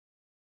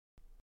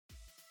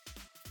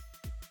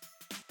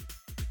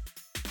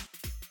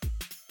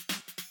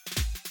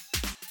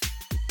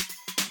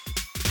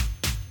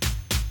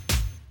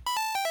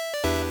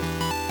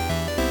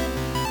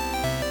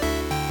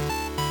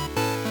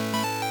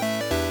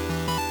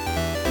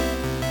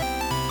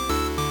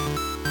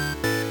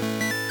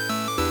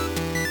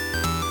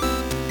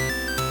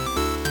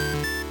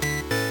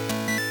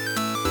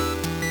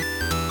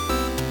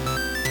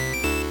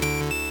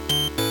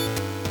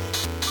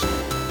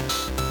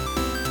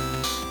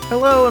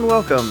Hello and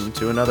welcome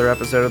to another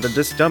episode of the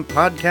Disc Dump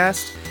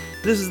Podcast.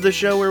 This is the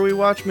show where we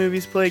watch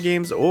movies, play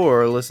games,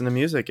 or listen to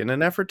music in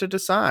an effort to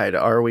decide,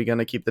 are we going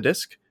to keep the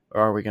disc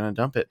or are we going to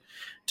dump it?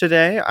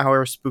 Today,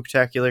 our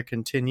spooktacular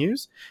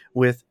continues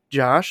with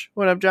Josh.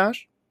 What up,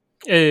 Josh?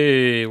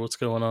 Hey, what's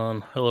going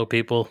on? Hello,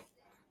 people.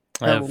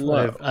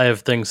 I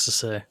have things to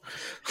say.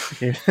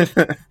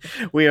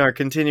 We are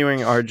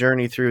continuing our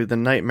journey through the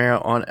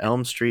Nightmare on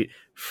Elm Street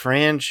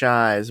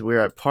franchise. We're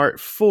at part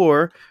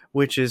 4,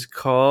 which is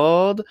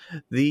called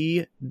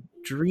The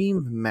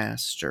Dream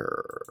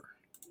Master.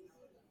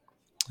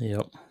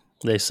 Yep.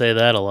 They say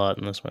that a lot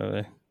in this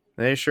movie.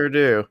 They sure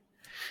do.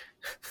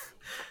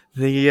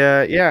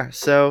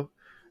 So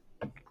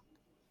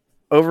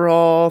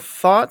overall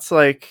thoughts,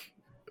 like,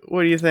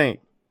 what do you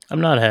think?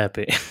 I'm not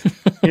happy.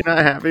 You're not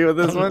happy with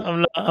this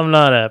one? I'm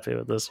not happy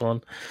with this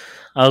one.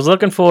 I was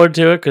looking forward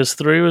to it because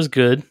 3 was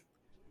good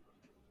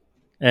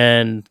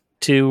and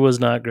 2 was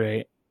not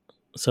great.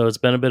 So it's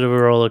been a bit of a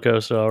roller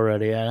coaster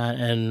already.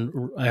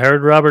 And I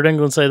heard Robert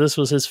Englund say this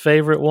was his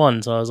favorite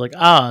one. So I was like,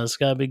 it's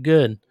got to be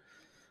good.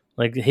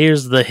 Like,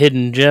 here's the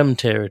hidden gem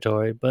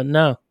territory. But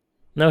no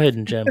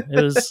hidden gem.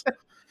 It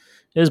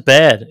was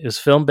bad. It was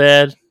filmed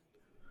bad.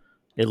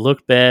 It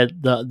looked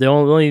bad. The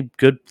only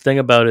good thing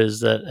about it is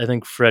that I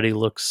think Freddy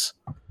looks.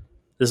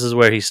 This is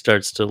where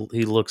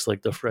he looks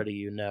like the Freddy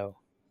you know.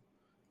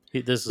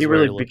 He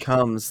really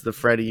becomes the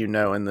Freddy you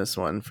know in this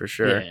one, for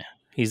sure. Yeah.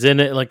 He's in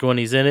it, like when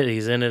he's in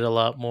it a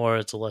lot more.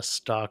 It's less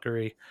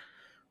stalkery.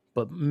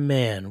 But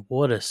man,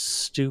 what a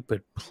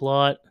stupid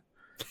plot.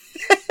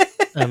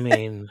 I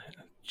mean,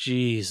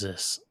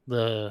 Jesus.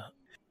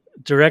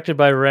 Directed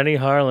by Rennie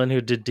Harlin,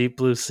 who did Deep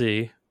Blue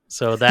Sea.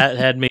 So that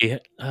had me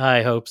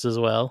high hopes as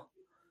well.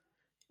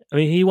 I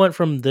mean, he went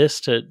from this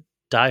to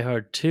Die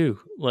Hard 2.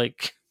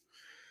 Like,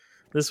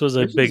 this was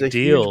a big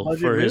deal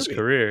for his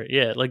career.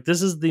 Yeah, like,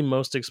 this is the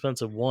most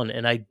expensive one,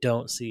 and I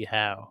don't see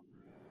how.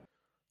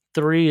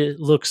 3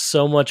 looks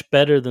so much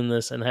better than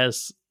this and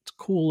has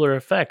cooler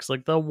effects.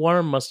 Like, the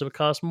worm must have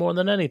cost more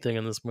than anything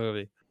in this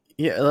movie.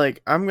 Yeah,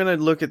 like, I'm going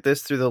to look at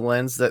this through the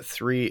lens that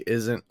 3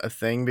 isn't a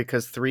thing,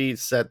 because 3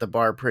 set the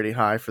bar pretty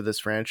high for this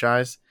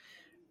franchise.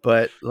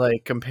 But,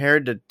 like,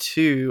 compared to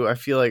 2, I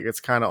feel like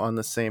it's kind of on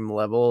the same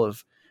level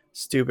of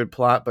stupid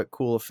plot but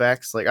cool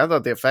effects. Like, I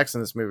thought the effects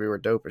in this movie were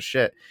dope as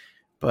shit,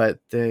 but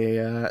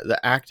the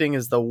acting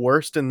is the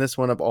worst in this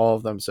one of all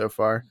of them so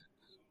far.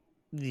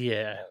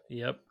 Yeah,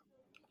 yep.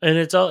 And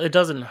it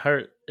doesn't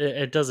hurt.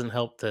 It doesn't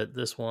help that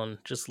this one,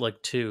 just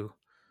like 2.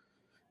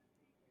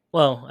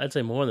 Well, I'd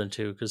say more than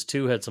 2, because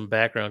 2 had some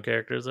background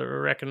characters that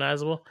were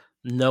recognizable.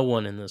 No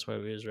one in this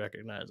movie is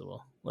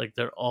recognizable. Like,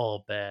 they're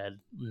all bad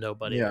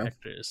nobody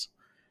actors.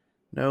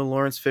 No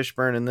Lawrence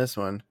Fishburne in this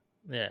one.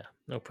 Yeah,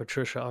 no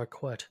Patricia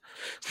Arquette.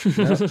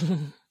 Nope.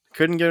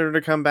 Couldn't get her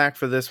to come back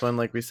for this one,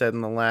 like we said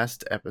in the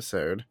last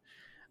episode.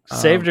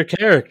 Saved her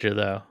character,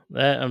 though.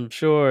 That, I'm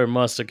sure,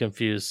 must have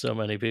confused so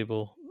many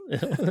people.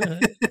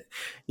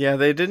 Yeah,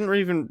 they didn't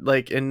even,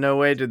 like, in no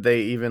way did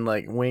they even,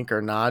 like, wink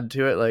or nod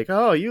to it, like,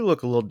 oh, you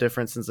look a little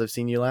different since I've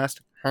seen you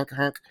last. Honk,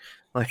 honk.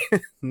 Like,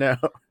 no.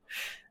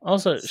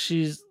 Also,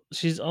 she's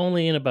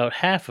only in about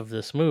half of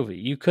this movie.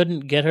 You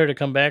couldn't get her to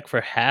come back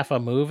for half a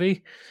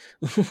movie?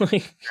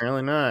 Like,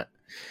 apparently not.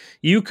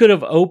 You could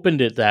have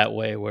opened it that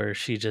way, where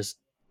she just,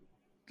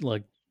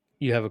 like,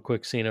 you have a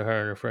quick scene of her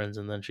and her friends,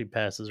 and then she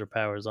passes her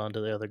powers on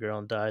to the other girl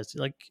and dies.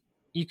 Like,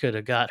 you could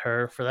have got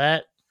her for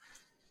that.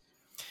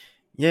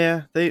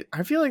 Yeah,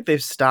 I feel like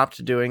they've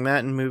stopped doing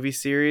that in movie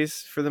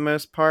series for the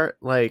most part.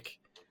 Like,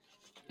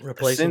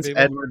 replacing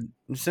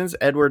since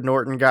Edward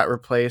Norton got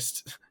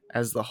replaced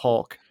as the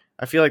Hulk,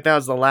 I feel like that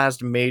was the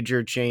last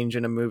major change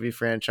in a movie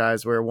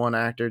franchise where one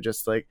actor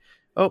just, like,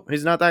 oh,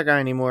 he's not that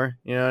guy anymore.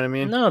 You know what I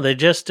mean? No, they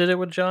just did it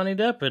with Johnny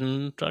Depp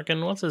and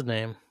fucking what's his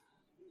name?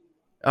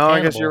 Oh, Hannibal.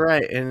 I guess you're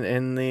right.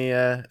 In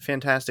the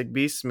Fantastic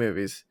Beasts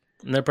movies,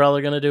 and they're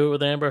probably going to do it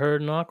with Amber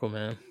Heard and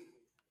Aquaman.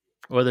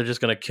 Or they're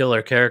just going to kill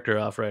her character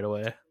off right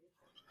away.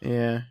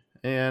 Yeah,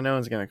 no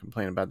one's going to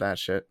complain about that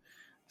shit.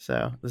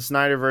 So, the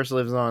Snyderverse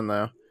lives on,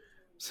 though.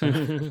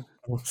 So,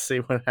 we'll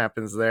see what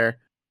happens there.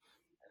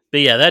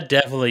 But yeah, that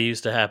definitely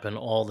used to happen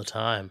all the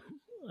time.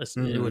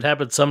 It would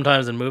happen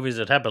sometimes in movies.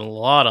 It happened a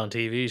lot on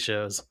TV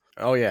shows.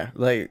 Oh, yeah.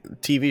 Like,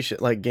 TV shit,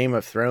 like Game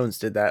of Thrones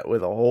did that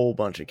with a whole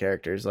bunch of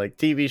characters. Like,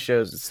 TV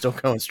shows, it's still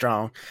going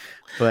strong.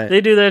 But they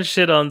do that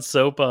shit on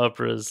soap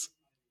operas.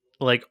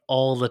 Like,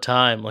 all the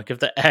time. Like, if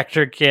the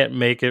actor can't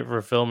make it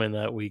for filming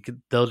that week,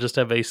 they'll just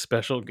have a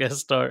special guest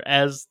star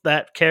as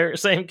that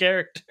same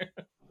character.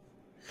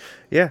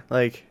 Yeah,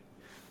 like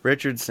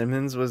Richard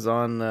Simmons was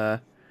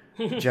on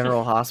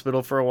General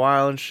Hospital for a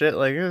while and shit.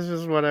 Like, it was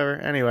just whatever.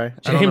 Anyway,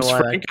 James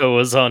Franco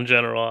was on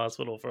General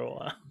Hospital for a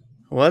while.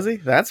 Was he?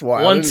 That's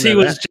wild. Once he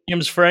was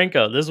James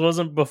Franco. This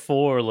wasn't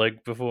before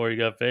he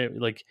got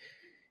famous. Like,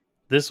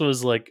 this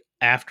was like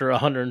after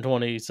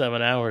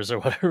 127 hours or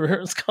whatever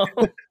it's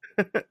called.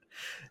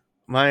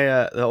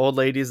 My the old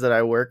ladies that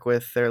I work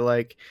with, they're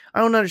like, I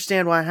don't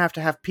understand why I have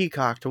to have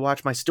Peacock to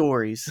watch my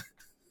stories.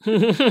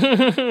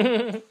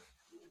 They're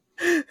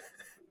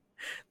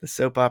The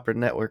soap opera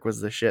network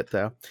was the shit,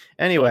 though.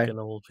 Anyway, Fucking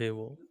old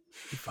people.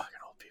 you fucking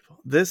old people.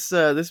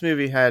 This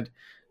movie had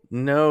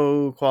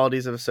no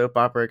qualities of a soap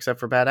opera except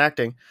for bad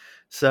acting.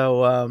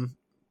 So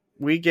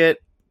we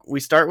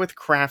start with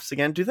crafts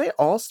again. Do they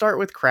all start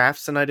with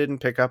crafts and I didn't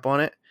pick up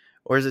on it?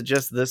 Or is it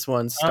just this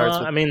one starts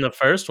with I mean, the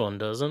first one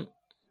doesn't.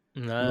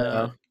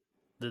 no?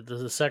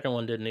 The second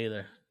one didn't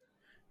either.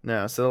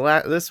 No. So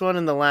this one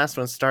and the last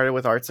one started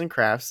with arts and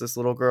crafts. This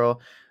little girl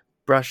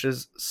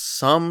brushes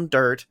some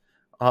dirt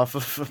off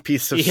of a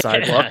piece of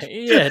sidewalk.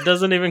 Yeah, it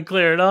doesn't even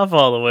clear it off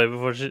all the way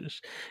before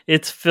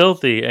it's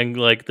filthy and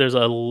like there's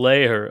a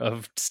layer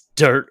of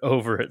dirt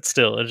over it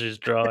still, and she's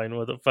drawing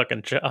with a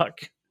fucking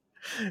chalk.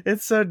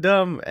 It's so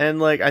dumb. And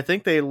like I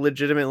think they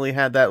legitimately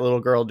had that little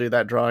girl do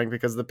that drawing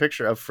because the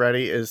picture of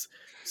Freddy is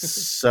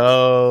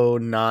so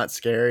not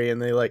scary, and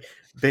they like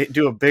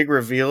do a big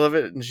reveal of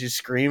it and she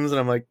screams and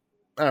I'm like,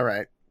 all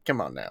right,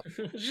 come on now.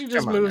 She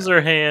just moves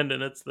her hand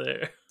and it's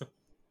there.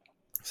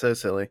 So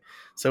silly.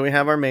 So we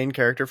have our main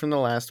character from the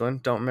last one.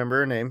 Don't remember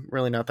her name.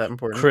 Really not that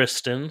important.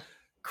 Kristen.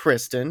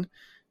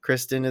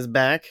 Kristen is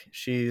back.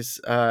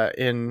 She's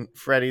in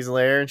Freddy's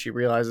lair and she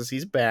realizes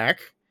he's back.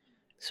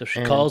 So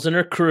she calls in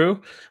her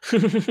crew.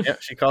 Yeah,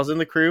 she calls in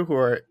the crew, who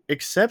are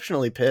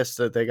exceptionally pissed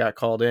that they got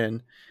called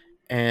in.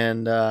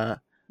 And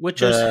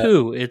which is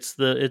who? It's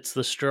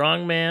the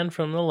strong man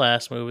from the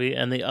last movie,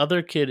 and the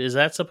other kid, is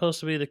that supposed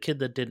to be the kid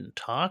that didn't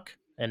talk?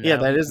 And yeah,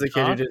 that is the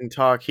kid who didn't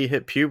talk. He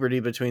hit puberty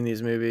between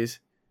these movies.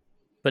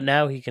 But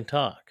now he can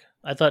talk.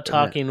 I thought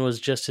talking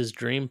was just his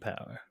dream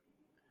power.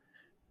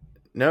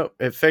 Nope,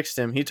 it fixed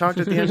him. He talked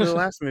at the end of the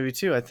last movie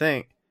too, I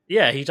think.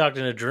 Yeah, he talked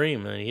in a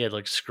dream and he had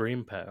like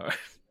scream power.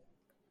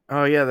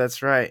 Oh yeah,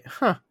 that's right.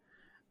 Huh.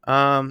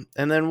 And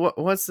then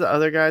what's the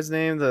other guy's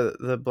name?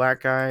 The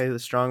black guy, the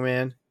strong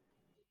man?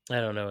 I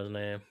don't know his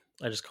name.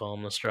 I just call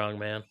him the strong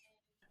man.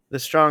 The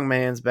strong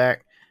man's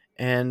back.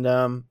 And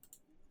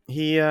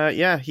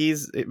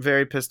he's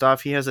very pissed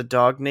off. He has a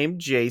dog named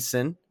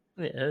Jason.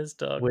 Yeah, his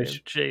dog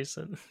named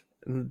Jason.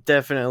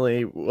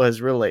 Definitely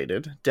was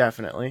related.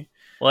 Definitely.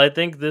 Well, I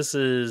think this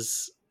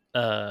is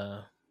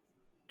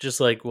just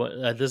like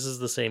what this is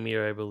the same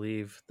year, I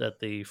believe, that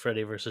the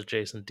Freddy vs.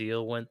 Jason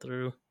deal went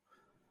through.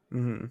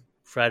 Mm-hmm.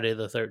 Friday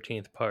the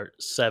 13th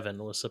Part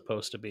 7 was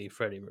supposed to be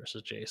Freddy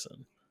vs.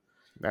 Jason.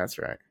 That's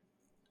right.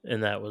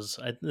 And that was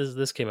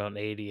this came out in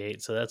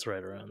 88, so that's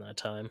right around that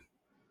time.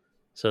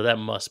 So that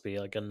must be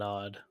like a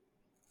nod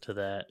to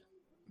that.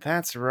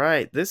 That's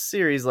right. This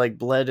series like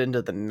bled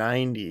into the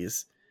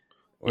 90s.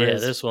 Yeah,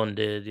 this one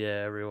did.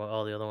 Yeah,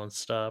 all the other ones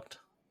stopped.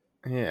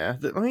 Yeah,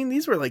 I mean,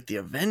 these were like the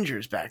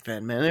Avengers back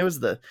then, man. It was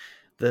the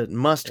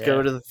must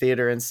go to the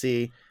theater and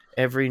see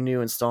every new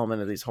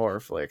installment of these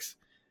horror flicks.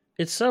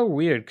 It's so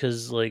weird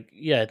because, like,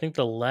 yeah, I think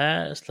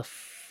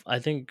I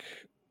think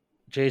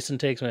Jason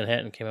Takes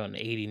Manhattan came out in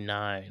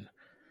 89,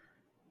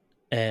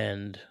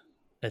 and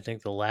I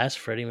think the last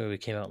Freddy movie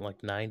came out in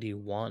like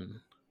 91.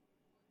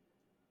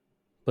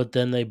 But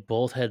then they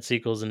both had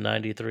sequels in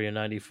 93 and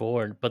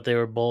 94, but they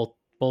were both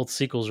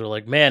sequels were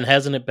like, man,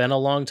 hasn't it been a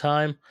long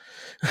time?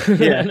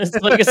 Yeah. And it's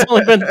like, it's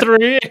only been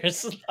 3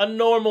 years. A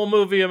normal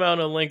movie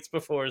amount of lengths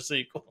before a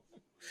sequel.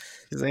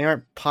 Because they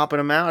aren't popping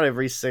them out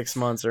every 6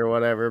 months or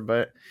whatever.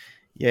 But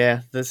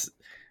yeah, this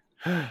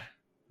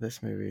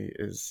movie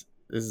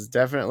is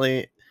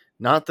definitely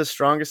not the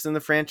strongest in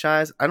the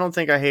franchise. I don't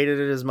think I hated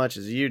it as much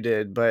as you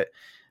did, but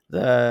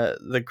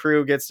the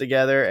crew gets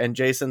together and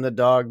Jason the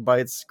dog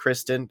bites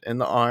Kristen in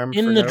the arm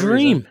in the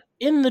dream.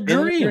 In the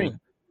dream.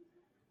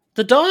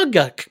 The dog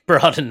got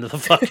brought into the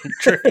fucking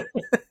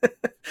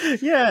dream.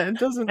 Yeah, it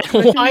doesn't.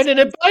 Why did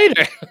it bite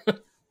her?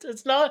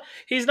 It's not.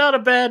 He's not a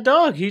bad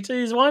dog. He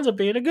winds up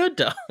being a good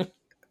dog.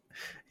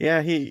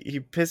 Yeah,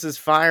 he pisses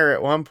fire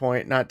at one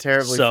point, not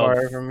terribly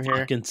far from here.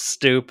 Fucking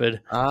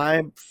stupid.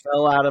 I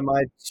fell out of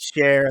my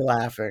chair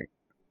laughing.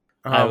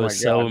 I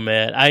was so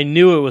mad. I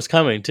knew it was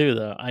coming too,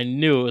 though. I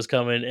knew it was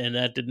coming, and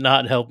that did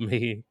not help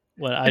me.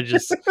 When I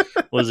just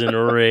was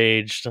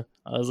enraged.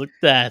 I was like,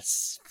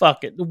 "That's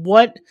fucking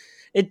what."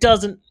 It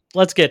doesn't.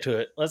 Let's get to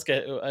it.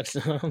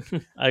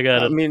 I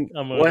got it. I mean,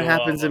 what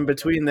happens in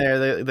between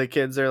there? The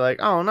kids are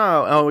like, "Oh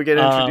no!" Oh, we get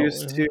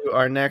introduced to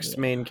our next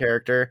main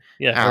character.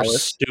 Yeah, Alice. Her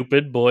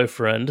stupid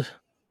boyfriend.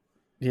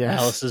 Yes,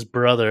 Alice's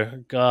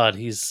brother. God,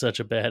 he's such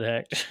a bad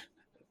actor.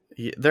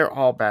 Yeah, they're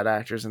all bad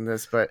actors in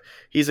this, but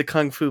he's a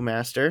kung fu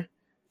master.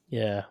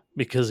 Yeah,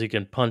 because he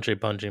can punch a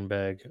punching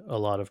bag a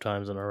lot of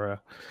times in a row.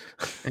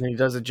 And he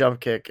does a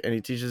jump kick, and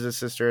he teaches his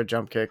sister a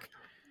jump kick.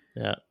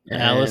 Yeah.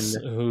 Alice,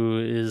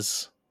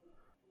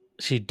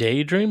 she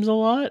daydreams a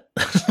lot.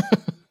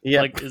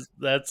 Yeah. Like,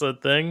 that's a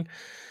thing.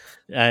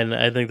 And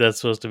I think that's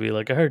supposed to be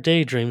like her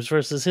daydreams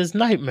versus his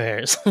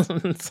nightmares.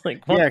 It's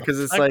like, yeah, because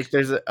it's like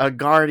there's a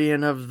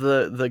guardian of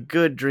the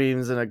good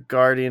dreams and a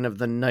guardian of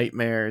the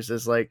nightmares.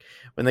 Is like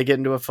when they get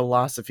into a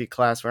philosophy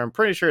class where I'm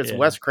pretty sure it's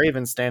Wes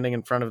Craven standing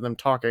in front of them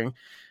talking.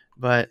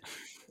 But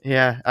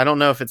yeah, I don't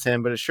know if it's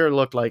him, but it sure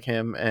looked like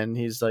him. And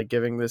he's like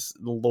giving this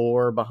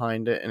lore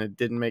behind it, and it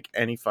didn't make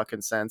any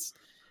fucking sense.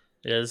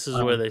 Yeah, this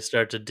is where they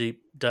start to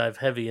deep dive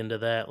heavy into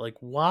that. Like,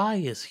 why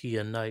is he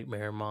a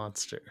nightmare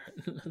monster?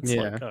 It's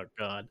like, Yeah. oh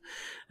god.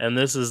 And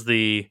this is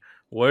the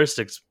worst.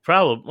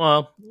 Probably.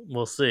 Well,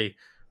 we'll see.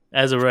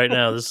 As of right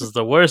now, this is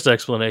the worst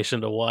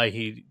explanation to why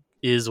he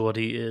is what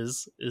he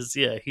is. Is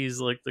yeah, he's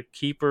like the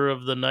keeper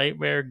of the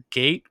nightmare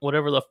gate,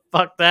 whatever the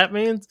fuck that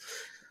means.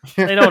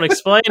 They don't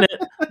explain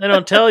it. They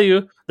don't tell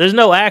you. There's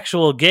no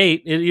actual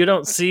gate. You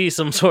don't see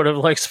some sort of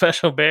like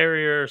special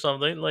barrier or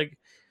something. Like,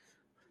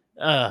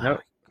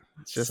 Nope.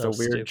 It's just so a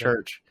weird stupid.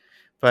 church.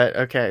 But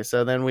okay,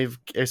 so then we've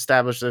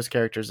established those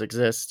characters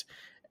exist,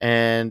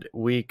 and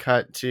we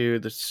cut to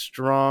the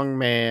strong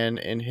man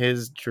in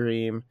his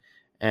dream,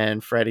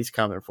 and Freddy's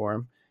coming for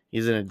him.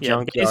 He's in a Yeah,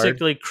 junkyard.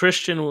 basically,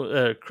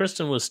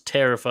 Kristen was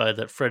terrified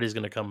that Freddy's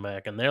going to come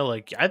back, and they're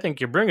like, "I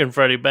think you're bringing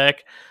Freddy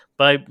back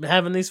by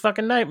having these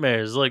fucking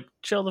nightmares. Like,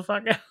 chill the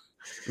fuck out."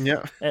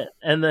 Yeah.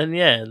 And then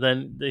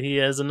then he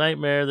has a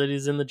nightmare that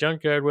he's in the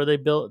junkyard where they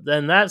built.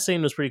 And that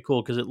scene was pretty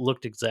cool because it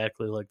looked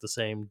exactly like the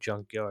same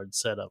junkyard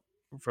setup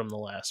from the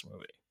last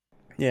movie.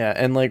 Yeah,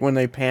 and like when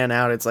they pan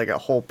out, it's like a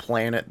whole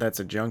planet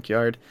that's a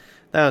junkyard.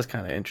 That was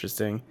kind of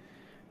interesting.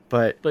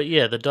 But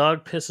yeah, the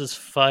dog pisses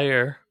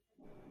fire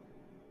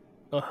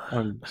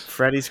on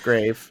Freddy's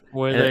grave,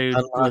 where and it they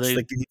unlocks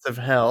the gates of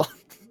hell.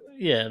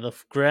 yeah, the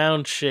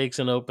ground shakes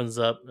and opens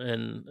up,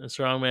 and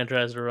Strongman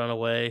tries to run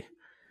away.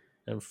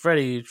 And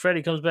Freddy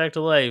comes back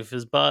to life.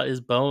 His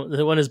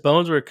bone when his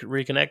bones were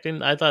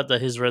reconnecting, I thought that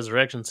his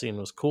resurrection scene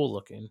was cool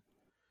looking,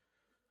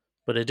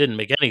 but it didn't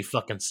make any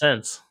fucking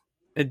sense.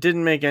 It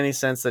didn't make any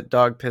sense that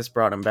dog piss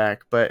brought him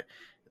back, but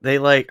they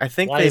I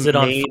think Why they is it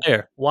made. on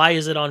fire? Why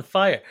is it on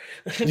fire?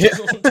 Yeah.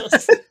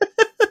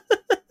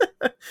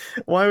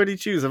 Why would he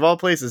choose of all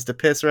places to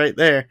piss right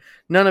there?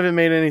 None of it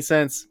made any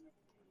sense.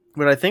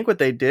 But I think what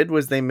they did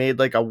was they made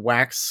like a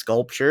wax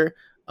sculpture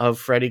of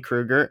Freddy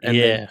Krueger and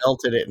they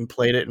melted it and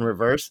played it in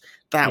reverse.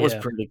 That was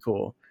pretty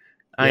cool.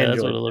 I enjoyed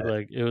that's what it looked that.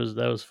 like.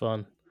 That was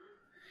fun.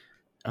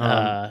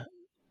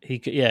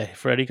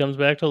 Freddy comes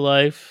back to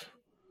life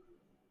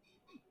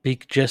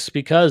just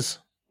because.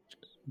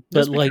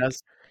 But like,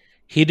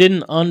 he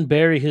didn't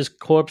unbury his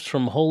corpse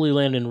from Holy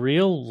Land in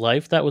real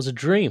life. That was a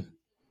dream.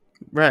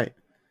 Right.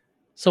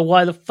 So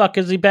why the fuck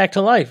is he back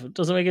to life? It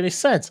doesn't make any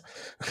sense.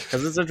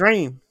 Because it's a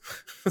dream.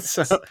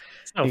 So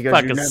he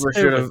goes,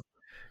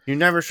 you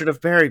never should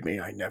have buried me.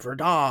 I never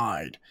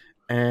died.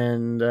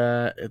 And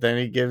then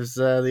he gives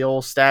the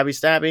old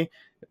stabby.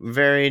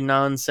 Very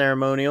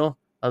non-ceremonial,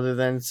 other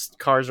than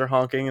cars are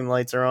honking and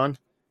lights are on.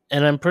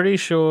 And I'm pretty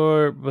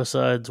sure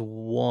besides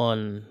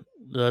one,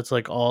 that's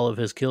like all of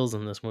his kills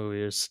in this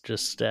movie is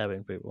just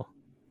stabbing people.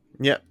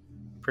 Yep,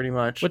 pretty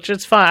much. Which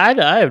is fine.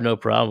 I have no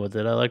problem with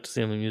it. I like to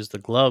see him use the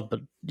glove,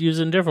 but use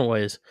it in different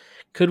ways.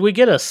 Could we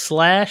get a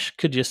slash?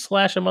 Could you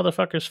slash a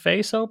motherfucker's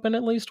face open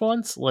at least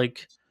once?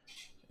 Like,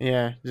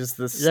 yeah, just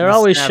this. They're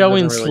always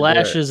showing really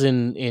slashes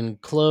in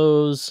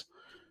clothes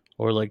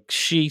or like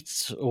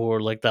sheets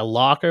or like that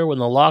locker. When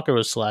the locker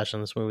was slashed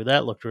in this movie,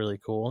 that looked really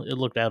cool. It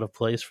looked out of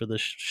place for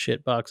this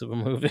shit box of a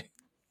movie.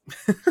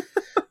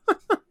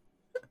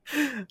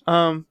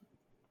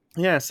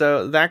 Yeah,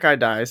 so that guy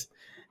dies,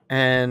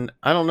 and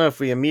I don't know if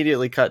we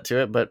immediately cut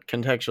to it, but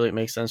contextually it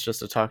makes sense just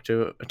to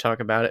talk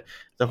about it.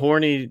 The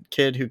horny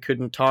kid who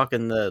couldn't talk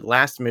in the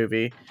last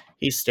movie,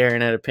 he's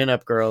staring at a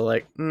pinup girl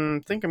like,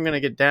 think I'm gonna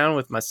get down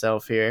with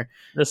myself here.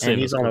 And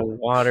he's on a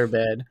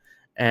waterbed,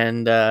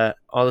 and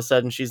all of a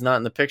sudden she's not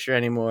in the picture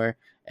anymore,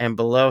 and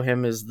below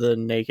him is the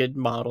naked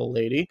model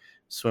lady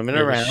swimming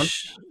around.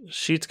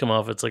 Sheets come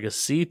off. It's like a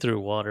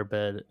see-through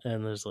waterbed,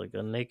 and there's like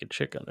a naked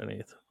chick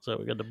underneath. So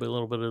we got a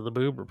little bit of the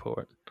boob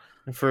report.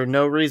 For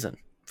no reason.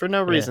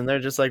 They're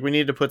just like, we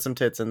need to put some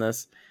tits in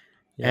this.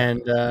 Yeah.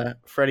 And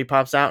Freddy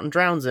pops out and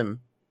drowns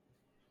him.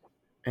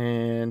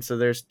 And so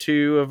there's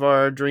 2 of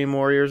our Dream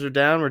Warriors are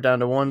down. We're down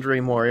to 1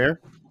 Dream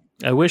Warrior.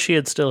 I wish he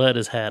had still had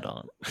his hat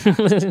on.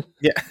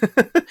 Yeah.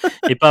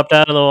 He popped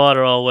out of the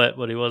water all wet,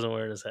 but he wasn't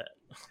wearing his hat.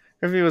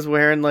 If he was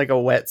wearing like a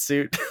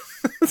wetsuit.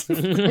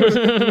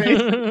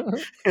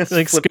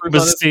 Like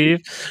Scuba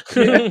Steve.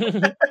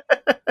 Yeah.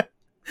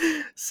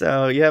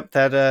 So, yep,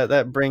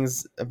 that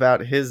brings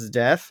about his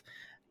death.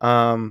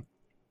 So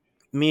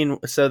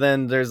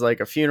then there's like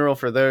a funeral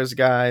for those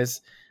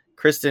guys.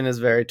 Kristen is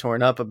very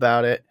torn up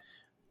about it.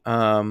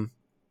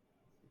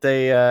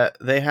 They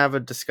have a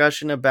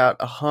discussion about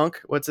a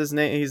hunk. What's his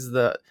name? He's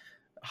the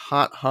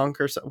hot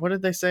hunk or something. What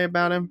did they say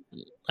about him?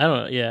 I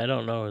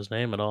don't know his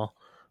name at all.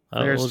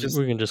 We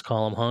can just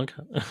call him Hunk.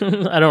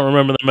 I don't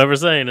remember them ever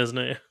saying his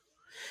name.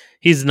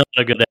 He's not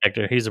a good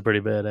actor. He's a pretty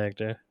bad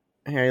actor.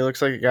 Yeah, he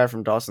looks like a guy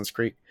from Dawson's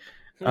Creek.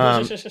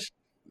 Yeah,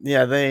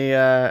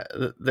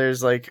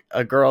 there's like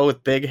a girl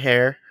with big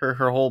hair.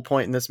 Her whole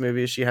point in this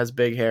movie is she has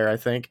big hair, I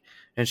think,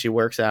 and she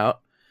works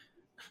out.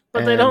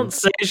 But they don't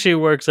say she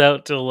works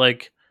out till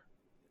like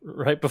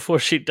right before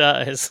she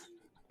dies.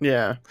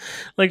 Yeah.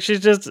 Like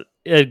she's just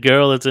a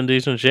girl that's in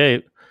decent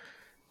shape.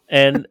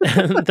 And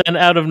then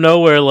out of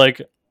nowhere,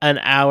 like an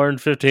hour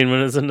and 15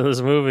 minutes into this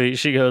movie,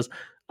 she goes,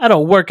 I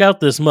don't work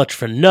out this much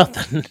for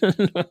nothing.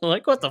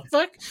 Like, what the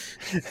fuck?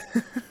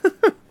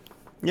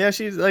 Yeah,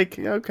 she's like,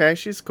 okay,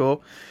 she's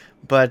cool.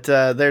 But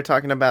they're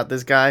talking about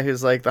this guy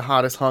who's like the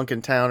hottest hunk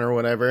in town or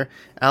whatever.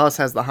 Alice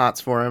has the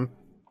hots for him.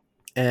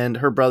 And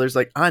her brother's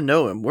like, I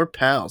know him. We're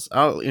pals.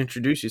 I'll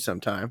introduce you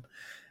sometime.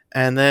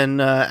 And then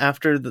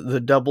after the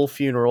double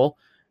funeral,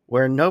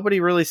 where nobody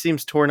really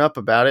seems torn up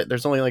about it,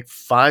 there's only like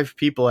 5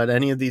 people at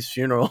any of these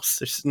funerals.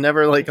 There's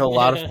never like a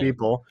lot of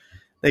people.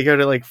 They go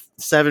to like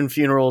 7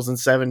 funerals in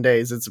 7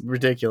 days. It's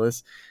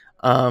ridiculous.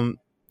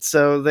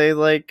 So they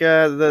like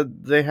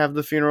they have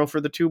the funeral for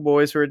the 2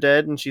 boys who are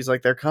dead, and she's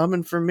like, they're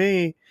coming for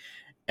me.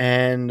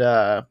 And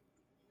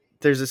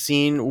there's a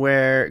scene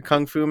where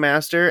Kung Fu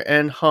Master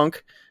and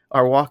Hunk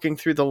are walking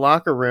through the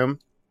locker room.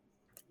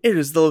 It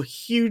is the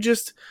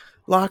hugest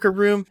locker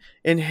room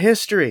in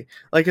history.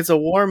 Like, it's a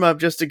warm up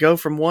just to go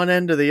from one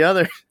end to the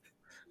other.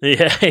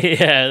 Yeah,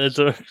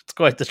 it's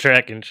quite the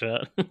tracking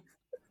shot.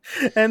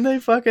 And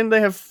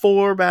they have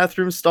 4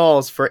 bathroom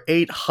stalls for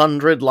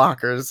 800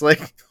 lockers.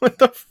 Like, what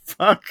the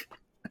fuck?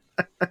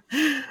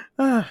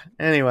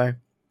 Anyway,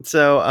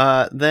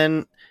 so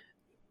then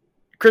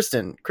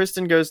Kristen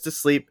goes to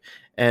sleep,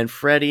 and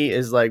Freddy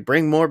is like,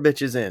 bring more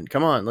bitches in.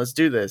 Come on, let's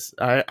do this.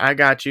 I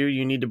got you.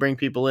 You need to bring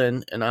people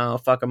in, and I'll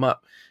fuck them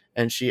up.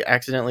 And she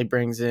accidentally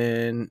brings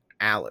in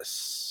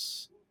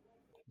Alice.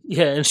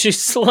 Yeah, and she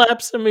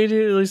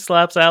immediately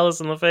slaps Alice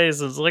in the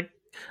face. It's like,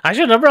 I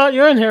shouldn't have brought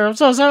you in here. I'm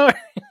so sorry.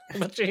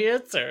 But she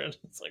hits her. And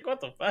it's like,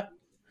 what the fuck?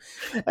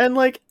 And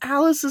like,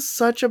 Alice is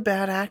such a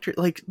bad actor.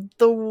 Like,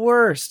 the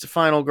worst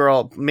final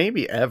girl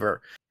maybe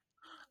ever.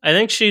 I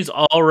think she's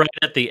all right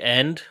at the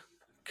end,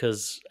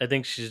 because I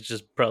think she's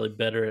just probably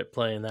better at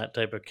playing that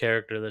type of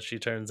character that she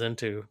turns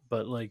into.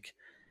 But like,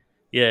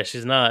 yeah,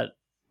 she's not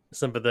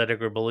sympathetic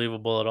or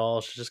believable at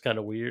all. She's just kind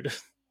of weird.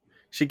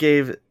 She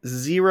gave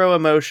 0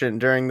 emotion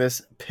during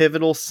this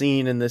pivotal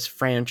scene in this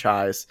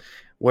franchise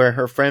where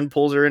her friend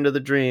pulls her into the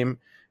dream.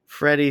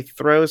 Freddy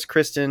throws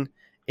Kristen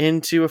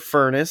into a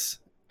furnace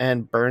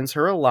and burns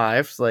her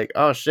alive. It's like,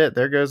 oh shit,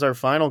 there goes our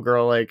final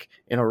girl, like,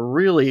 in a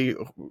really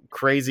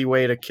crazy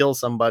way to kill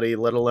somebody,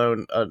 let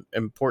alone an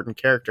important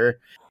character.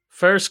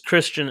 First,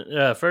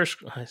 I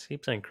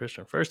keep saying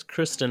Christian. First,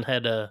 Kristen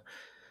had a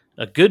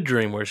good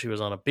dream where she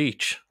was on a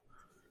beach.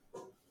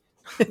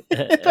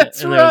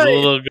 That's and right. There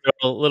was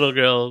a little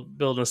girl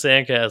building a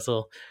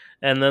sandcastle,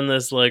 and then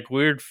this like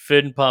weird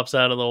fin pops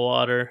out of the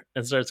water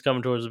and starts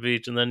coming towards the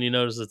beach, and then you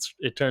notice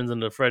it turns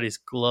into Freddy's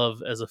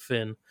glove as a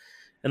fin,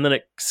 and then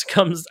it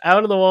comes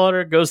out of the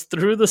water, goes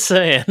through the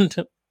sand,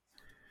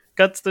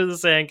 cuts through the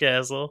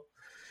sandcastle.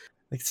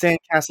 The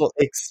sandcastle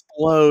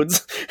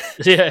explodes.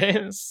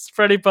 Yeah,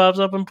 Freddy pops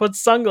up and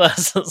puts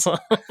sunglasses on.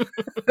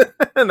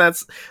 And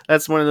that's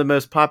one of the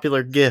most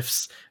popular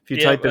gifs if you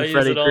type in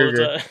Freddy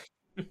Krueger.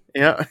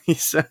 Yeah,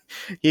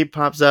 he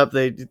pops up.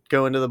 They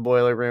go into the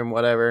boiler room,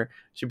 whatever.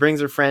 She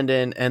brings her friend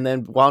in, and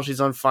then while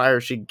she's on fire,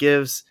 she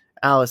gives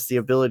Alice the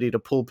ability to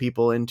pull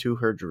people into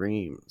her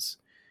dreams.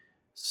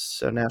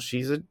 So now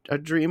she's a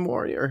dream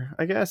warrior,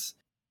 I guess.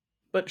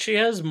 But she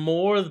has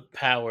more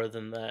power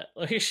than that.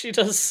 Like, she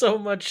does so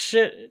much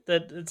shit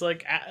that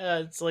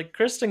it's like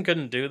Kristen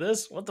couldn't do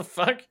this. What the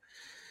fuck?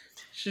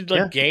 She's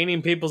like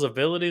gaining people's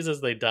abilities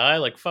as they die,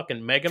 like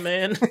fucking Mega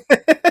Man.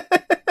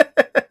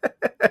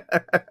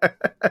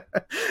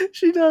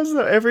 She does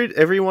though.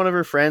 Every one of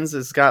her friends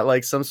has got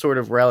like some sort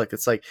of relic.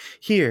 It's like,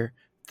 here,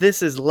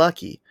 this is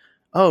lucky.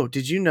 Oh,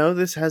 did you know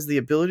this has the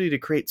ability to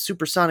create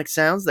supersonic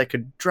sounds that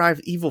could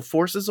drive evil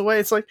forces away?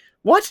 It's like,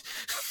 what?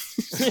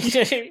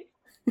 Yeah,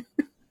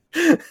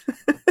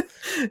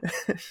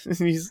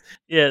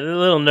 the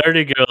little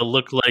nerdy girl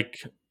looked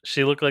like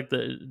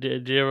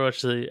did you ever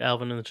watch the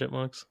Alvin and the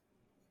Chipmunks?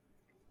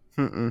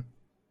 Mm-mm.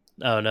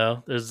 Oh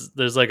no,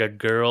 there's like a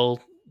girl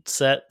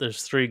set.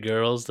 There's 3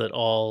 girls that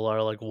all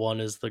are like,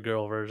 one is the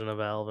girl version of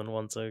Alvin,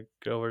 one's a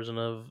girl version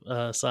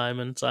of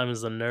Simon.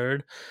 Simon's the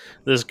nerd.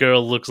 This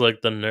girl looks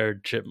like the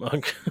nerd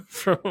chipmunk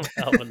from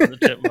Alvin and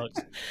the Chipmunks.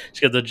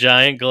 She got the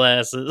giant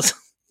glasses,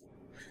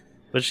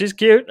 but she's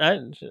cute.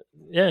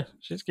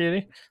 She's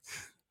cutie.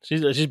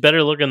 She's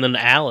better looking than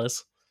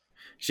Alice.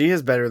 She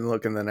is better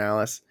looking than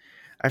Alice.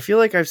 I feel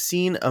like I've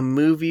seen a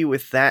movie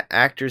with that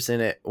actress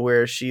in it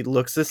where she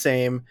looks the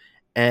same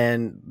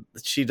and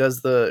she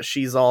does the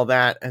she's all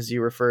that, as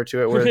you refer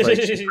to it, where it's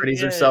like she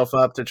pretties herself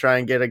up to try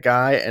and get a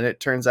guy, and it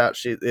turns out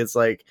it's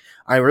like,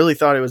 I really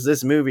thought it was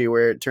this movie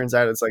where it turns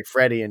out it's like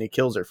Freddy and he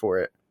kills her for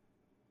it.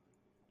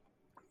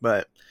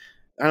 But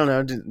I don't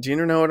know. Do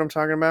you know what I'm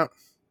talking about?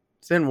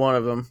 It's in one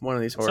of them, one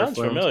of these horror Sounds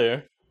films.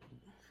 familiar.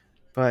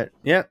 But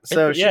yeah,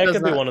 so it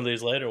could be one of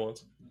these later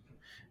ones.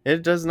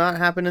 It does not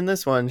happen in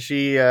this one.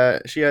 She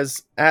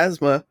has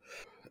asthma,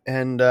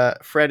 and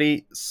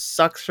Freddy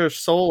sucks her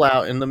soul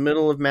out in the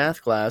middle of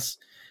math class.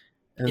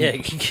 And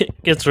he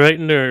gets right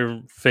into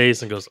her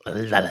face and goes, la,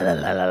 la, la,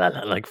 la, la,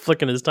 la, like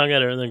flicking his tongue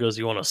at her, and then goes,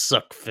 "You want to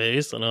suck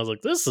face?" And I was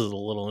like, this is a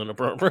little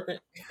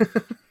inappropriate.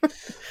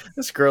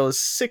 This girl is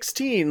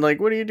 16. Like,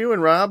 what are you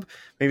doing, Rob?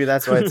 Maybe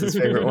that's why it's his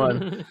favorite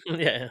one.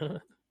 Yeah.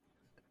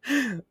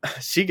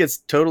 She gets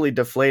totally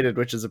deflated,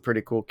 which is a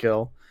pretty cool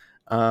kill.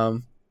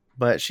 Um,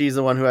 but she's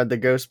the one who had the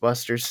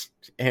Ghostbusters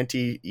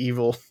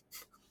anti-evil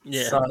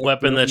Yeah, sonic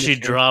weapon boom that she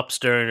machine. drops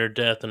during her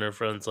death, and her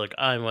friend's like,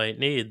 "I might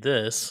need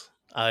this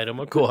item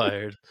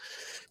acquired."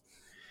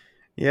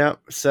 Yep.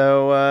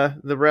 So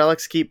the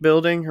relics keep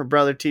building. Her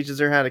brother teaches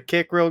her how to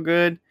kick real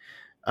good.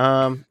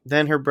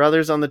 Then her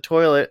brother's on the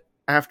toilet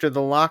after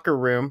the locker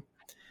room,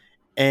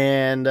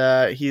 and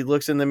he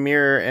looks in the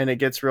mirror, and it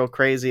gets real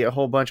crazy. A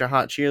whole bunch of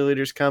hot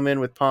cheerleaders come in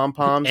with pom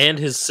poms, And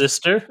his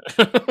sister.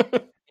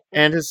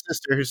 and his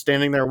sister, who's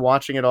standing there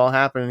watching it all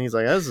happen. And he's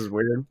like, "This is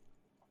weird."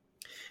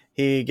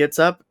 He gets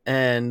up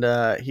and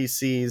he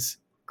sees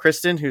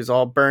Kristen, who's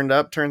all burned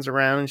up, turns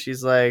around, and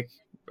she's like,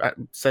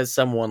 says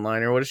some one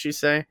liner. What does she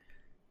say?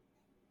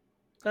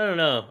 I don't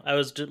know. I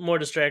was more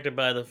distracted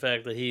by the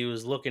fact that he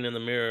was looking in the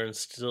mirror and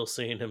still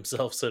seeing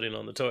himself sitting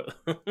on the toilet.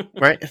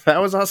 Right?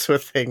 That was also a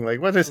thing.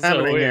 Like, what is So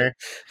happening weird.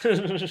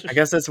 here? I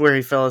guess that's where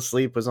he fell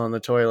asleep, was on the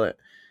toilet.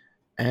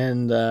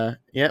 And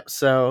yep,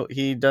 so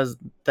he does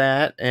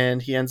that,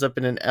 and he ends up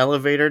in an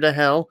elevator to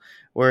hell,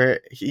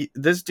 where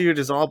this dude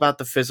is all about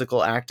the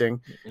physical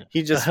acting. He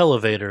A just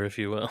elevator, if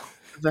you will.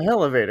 the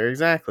elevator,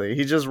 exactly.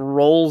 He just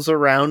rolls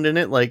around in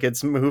it like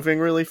it's moving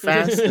really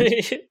fast.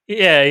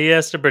 Yeah, he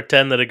has to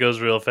pretend that it goes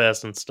real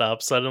fast and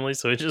stops suddenly,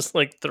 so he just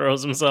like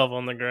throws himself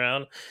on the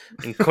ground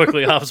and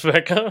quickly hops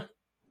back up.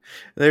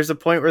 There's a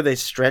point where they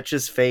stretch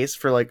his face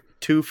for like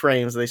 2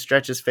 frames. They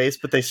stretch his face,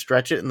 but they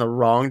stretch it in the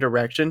wrong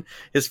direction.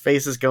 His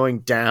face is going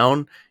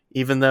down,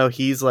 even though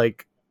he's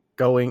like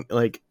going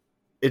like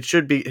it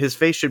should be. His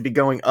face should be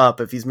going up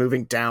if he's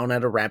moving down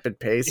at a rapid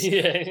pace.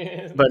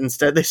 Yeah. But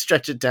instead, they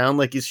stretch it down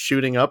like he's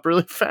shooting up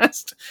really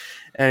fast.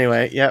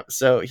 Anyway, yep.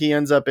 So he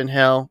ends up in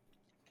hell,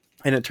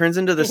 and it turns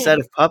into the set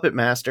of Puppet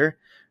Master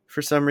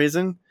for some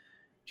reason.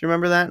 Do you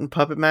remember that in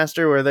Puppet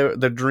Master, where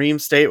the dream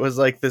state was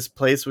like this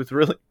place with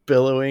really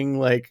billowing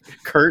like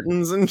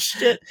curtains and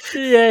shit?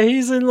 Yeah,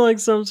 he's in like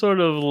some sort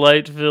of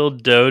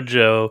light-filled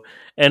dojo,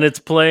 and it's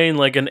playing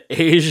like an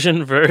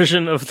Asian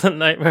version of the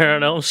Nightmare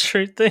on Elm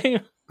Street thing.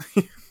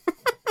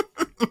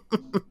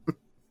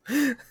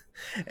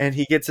 And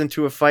he gets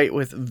into a fight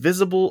with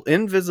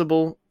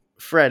invisible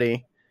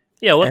Freddy.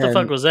 Yeah, what the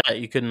fuck And was that?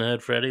 You couldn't have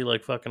had Freddy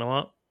like fucking him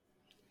up?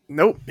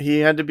 nope, he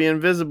had to be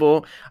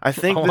invisible. I I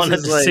think this wanted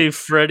is to like see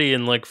Freddy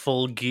in like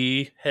full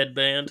gi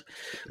headband.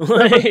 that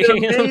would Like,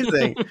 be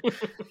amazing.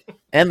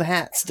 And the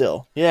hat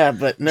still. Yeah,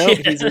 but no,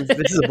 he's yeah.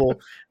 invisible.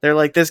 They're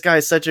like, this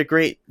guy's such a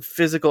great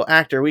physical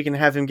actor. We can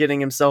have him getting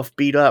himself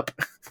beat up.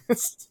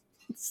 It's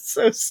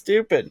so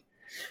stupid.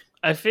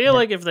 I feel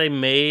like if they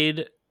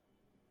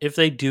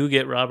do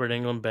get Robert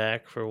Englund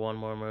back for one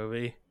more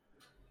movie,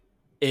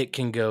 it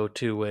can go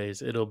two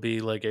ways. It'll be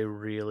like a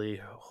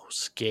really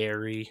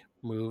scary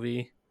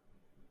movie.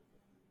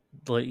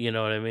 Like, you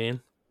know what I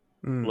mean?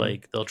 Mm.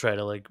 Like they'll try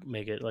to like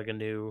make it like a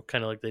new,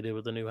 kind of like they did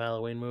with the new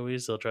Halloween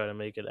movies. They'll try to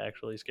make it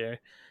actually scary.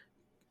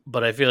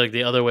 But I feel like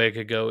the other way it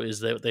could go is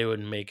that they would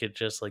make it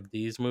just like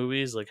these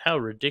movies. Like, how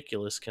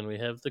ridiculous can we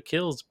have the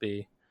kills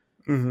be?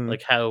 Hmm.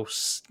 Like how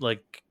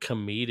like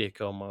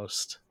comedic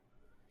almost.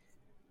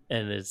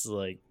 And it's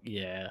like,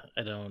 yeah,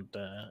 I don't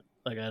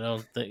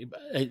think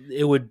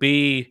it would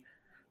be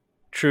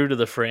true to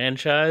the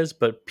franchise,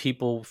 but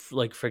people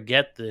like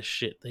forget this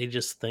shit. They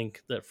just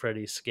think that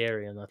Freddy's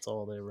scary, and that's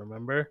all they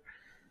remember.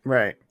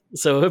 Right.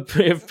 So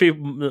if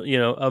people,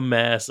 a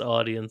mass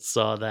audience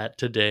saw that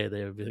today,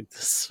 they would be like,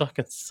 "This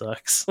fucking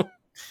sucks."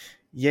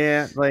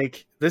 Yeah,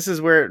 like this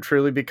is where it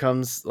truly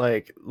becomes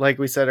like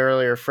we said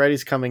earlier,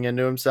 Freddy's coming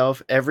into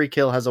himself. Every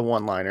kill has a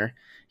one-liner.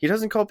 He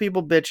doesn't call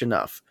people bitch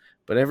enough,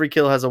 but every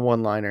kill has a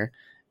one-liner.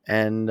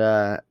 And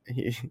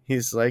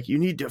he's like, you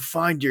need to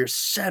find your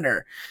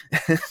center.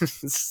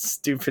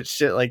 Stupid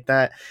shit like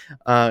that.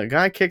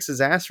 Guy kicks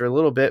his ass for a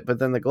little bit, but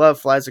then the glove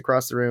flies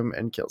across the room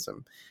and kills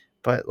him.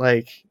 But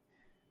like,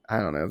 I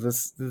don't know.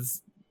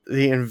 This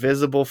the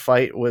invisible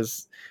fight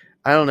was,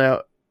 I don't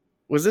know.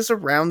 Was this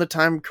around the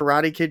time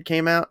Karate Kid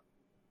came out?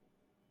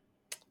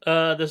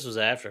 This was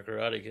after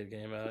Karate Kid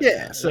came out.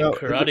 Yeah, I so think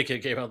Karate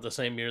Kid came out the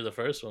same year the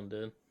first one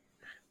did.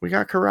 we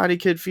got Karate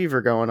Kid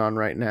fever going on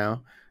right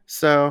now.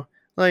 So,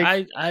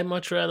 like, I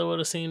much rather would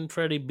have seen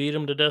Freddy beat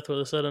him to death with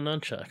a set of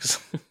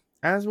nunchucks.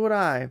 as would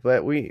I,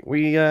 but we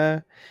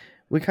kind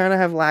of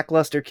have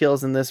lackluster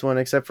kills in this one,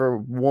 except for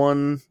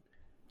one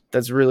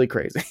that's really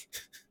crazy.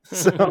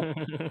 So,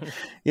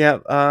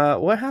 yeah.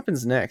 What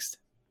happens next?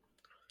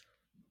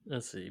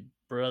 Let's see.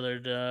 Brother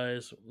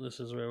dies. This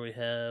is where we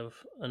have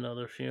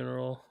another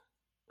funeral.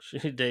 She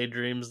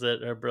daydreams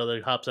that her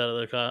brother hops out of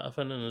the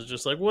coffin and is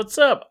just like, "What's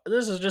up?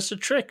 This is just a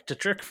trick to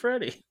trick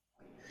Freddy."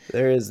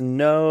 There is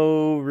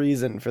no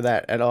reason for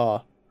that at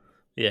all.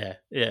 Yeah,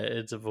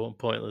 it's a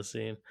pointless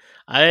scene.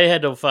 I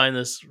had to find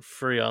this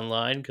free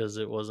online because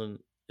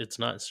it's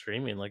not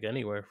streaming like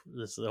anywhere.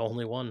 This is the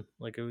only one,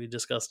 like we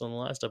discussed on the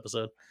last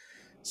episode.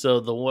 So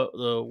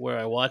the where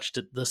I watched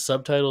it, the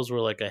subtitles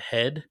were like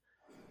ahead.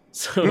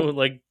 So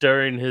like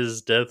during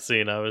his death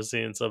scene, I was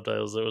seeing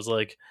subtitles that was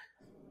like,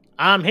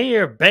 I'm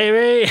here,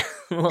 baby.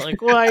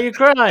 Like, why are you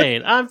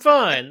crying? I'm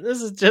fine.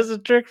 This is just a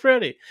trick,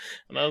 Freddy.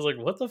 And I was like,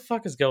 what the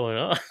fuck is going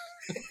on?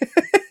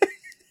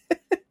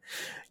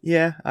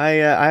 Yeah,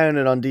 I own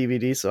it on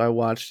DVD, so I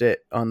watched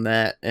it on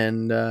that,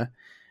 and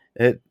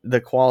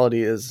the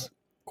quality is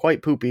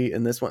quite poopy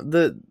in this one.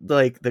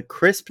 The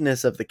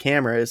crispness of the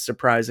camera is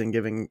surprising,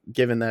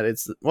 given that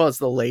it's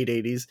the late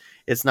 '80s.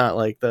 It's not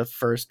like the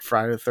first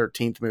Friday the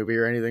 13th movie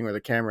or anything where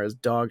the camera is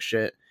dog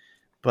shit,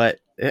 but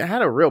it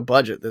had a real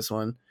budget. This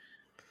one,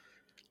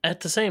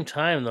 At the same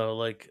time, though,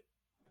 like,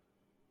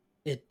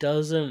 it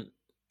doesn't,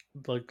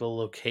 like, the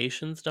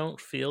locations don't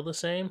feel the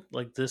same.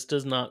 Like, this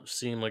does not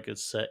seem like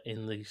it's set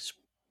in the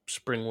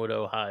Springwood,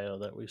 Ohio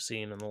that we've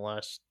seen in the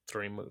last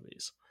 3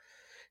 movies.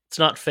 It's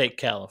not fake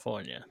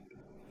California.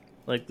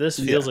 Like, this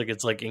feels like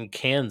it's like in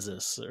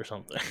Kansas or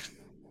something.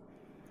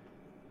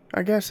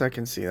 I guess I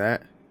can see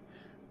that.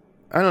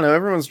 I don't know.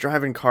 Everyone's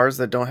driving cars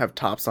that don't have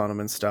tops on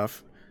them and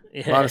stuff.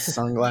 Yeah. A lot of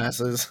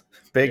sunglasses,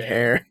 big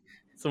hair.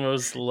 It's the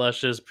most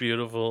luscious,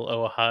 beautiful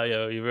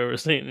Ohio you've ever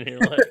seen in your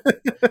life.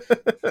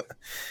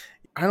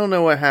 I don't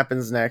know what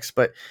happens next,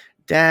 but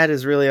Dad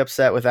is really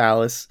upset with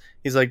Alice.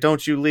 He's like,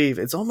 "Don't you leave."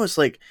 It's almost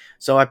like,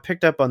 so I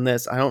picked up on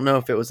this. I don't know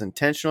if it was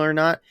intentional or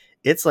not.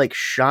 It's like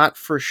shot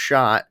for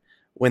shot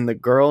when the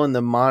girl in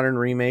the modern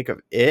remake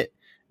of It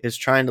is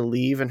trying to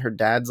leave and her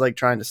dad's like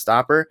trying to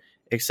stop her,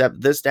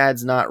 except this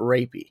dad's not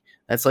rapey.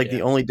 That's like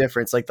the only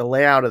difference. Like the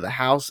layout of the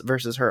house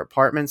versus her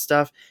apartment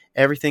stuff,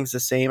 everything's the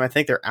same. I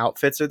think their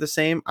outfits are the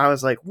same. I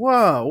was like,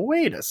 whoa,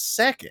 wait a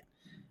second.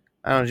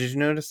 I don't know. Did you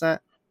notice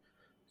that?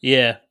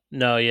 Yeah.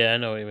 No, yeah, I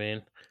know what you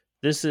mean.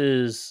 This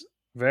is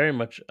very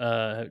much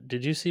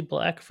did you see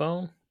Black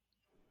Phone?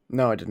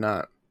 No, I did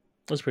not.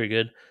 That's pretty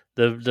good.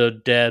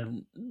 The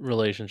dad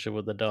relationship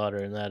with the daughter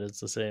and that is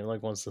the same.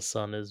 Like once the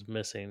son is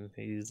missing,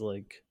 he was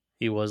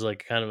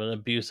like kind of an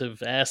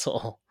abusive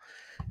asshole.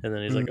 And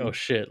then he's like, "Oh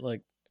shit,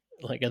 like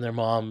and their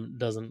mom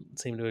doesn't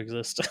seem to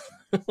exist."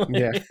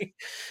 Yeah.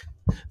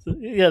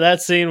 Yeah,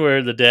 that scene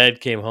where the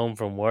dad came home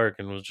from work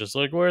and was just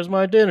like, "Where's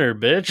my dinner,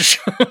 bitch?"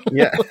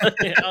 Yeah.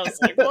 I was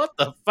like, "What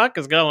the fuck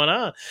is going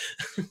on?"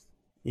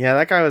 Yeah,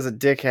 that guy was a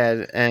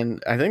dickhead,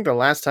 and I think the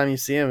last time you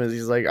see him is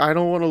he's like, "I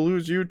don't want to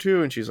lose you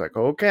too," and she's like,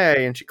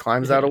 "Okay," and she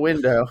climbs out a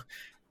window.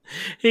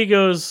 He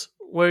goes,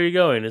 "Where are you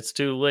going? It's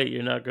too late.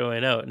 You're not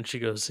going out." And she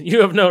goes,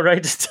 "You have no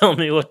right to tell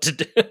me what to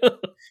do."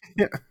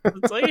 Yeah.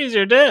 It's like he's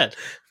your dad.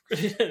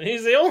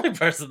 He's the only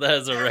person that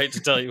has a right to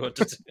tell you what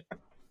to do.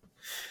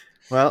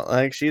 Well,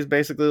 like she's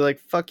basically like,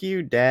 "Fuck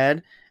you,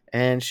 Dad,"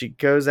 and she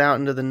goes out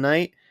into the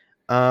night.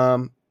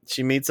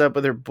 She meets up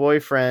with her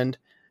boyfriend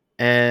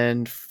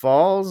and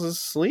falls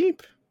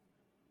asleep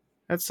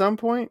at some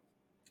point.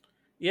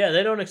 Yeah,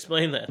 they don't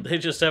explain that. They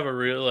just have a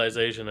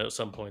realization at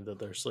some point that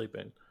they're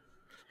sleeping.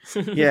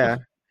 Yeah,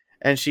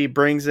 and she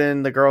brings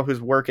in the girl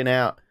who's working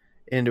out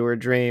into her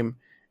dream,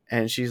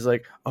 and she's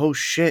like, "Oh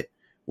shit,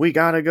 we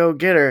gotta go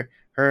get her."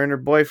 Her and her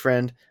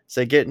boyfriend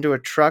say get into a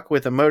truck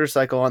with a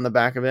motorcycle on the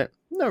back of it.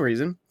 No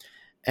reason.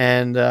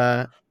 And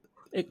they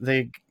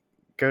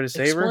go to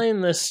save her.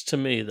 Explain this to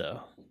me,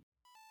 though.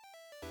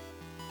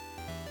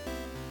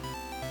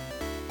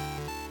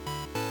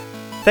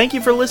 Thank you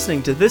for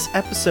listening to this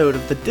episode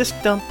of the Disc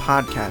Dump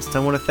Podcast. I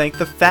want to thank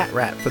the Fat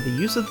Rat for the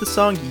use of the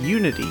song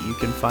Unity. You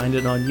can find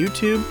it on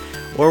YouTube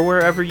or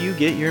wherever you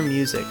get your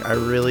music. I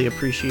really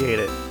appreciate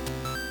it.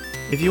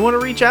 If you want to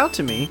reach out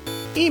to me,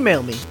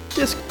 email me,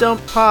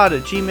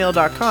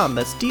 discdumppod@gmail.com.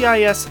 That's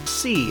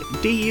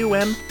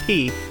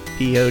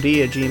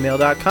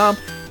discdumppod@gmail.com.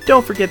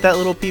 Don't forget that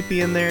little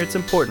PP in there, it's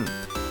important.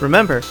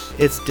 Remember,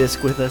 it's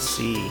disc with a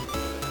C.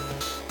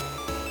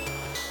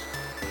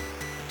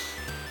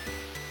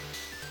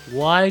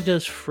 Why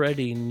does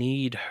Freddy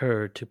need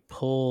her to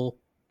pull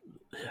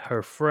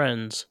her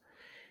friends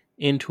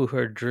into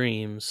her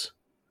dreams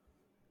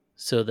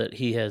so that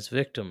he has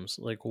victims?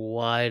 Like,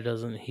 why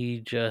doesn't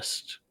he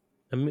just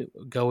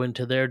go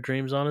into their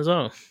dreams on his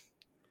own?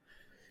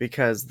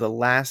 Because the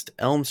last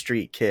Elm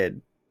Street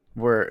kids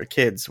were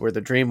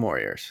the Dream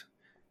Warriors.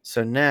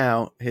 So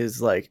now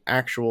his like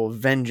actual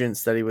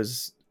vengeance that he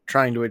was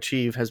trying to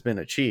achieve has been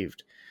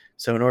achieved.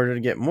 So in order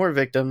to get more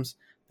victims,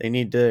 they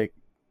need to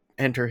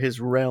enter his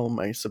realm,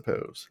 I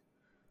suppose.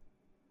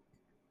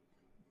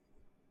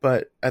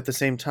 But at the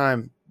same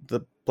time,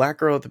 the black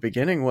girl at the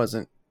beginning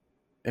wasn't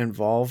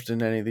involved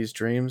in any of these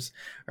dreams.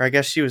 Or I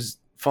guess she was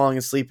falling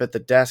asleep at the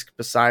desk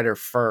beside her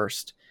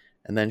first,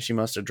 and then she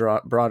must have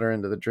brought her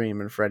into the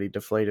dream and Freddy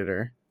deflated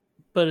her.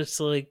 But it's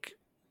like,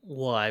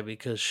 why?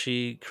 Because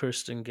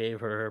Kristen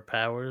gave her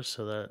powers,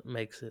 so that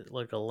makes it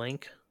like a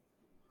link?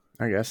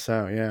 I guess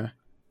so, yeah.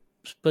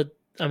 But,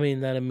 I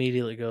mean, that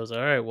immediately goes,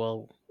 all right,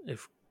 well,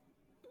 if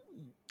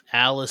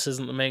Alice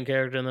isn't the main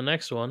character in the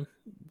next one,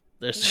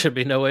 there should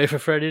be no way for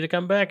Freddy to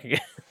come back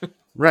again.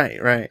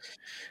 Right.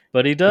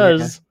 But he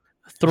does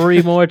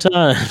 3 more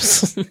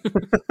times.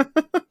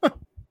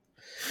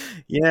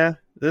 Yeah,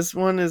 this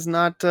one is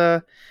not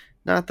the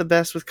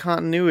best with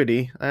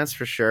continuity, that's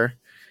for sure.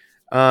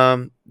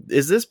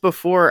 Is this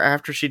before or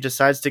after she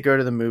decides to go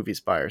to the movies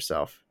by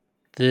herself?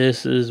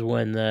 This is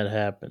when that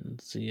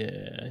happens.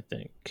 Yeah, I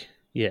think.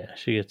 Yeah,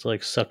 she gets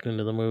like sucked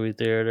into the movie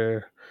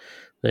theater.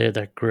 They had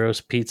that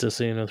gross pizza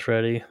scene with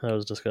Freddy. That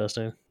was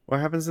disgusting. What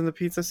happens in the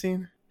pizza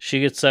scene? She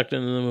gets sucked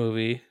into the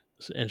movie,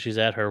 and she's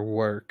at her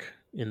work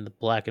in the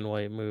black and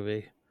white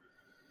movie,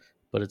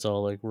 but it's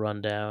all like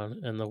run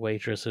down. And the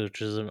waitress,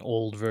 which is an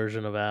old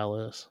version of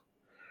Alice,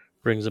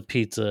 brings a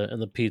pizza,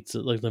 and the pizza,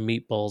 like the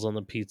meatballs on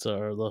the pizza,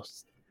 are the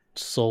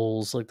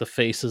souls, like the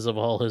faces of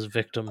all his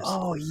victims.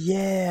 Oh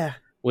yeah.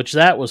 Which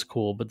that was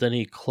cool, but then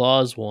he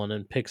claws one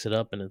and picks it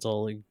up, and it's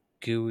all like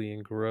gooey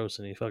and gross,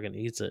 and he fucking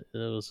eats it. It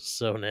was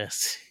so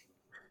nasty.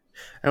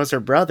 That was her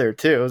brother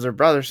too. It was her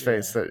brother's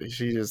face Yeah. that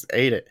she just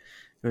ate it.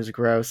 It was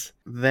gross.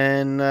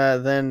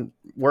 Then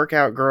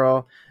Workout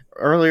Girl.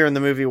 Earlier in the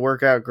movie,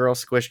 Workout Girl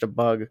squished a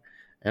bug,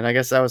 and I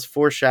guess that was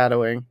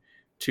foreshadowing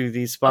to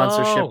the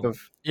sponsorship Oh, of.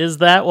 is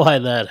that why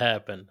that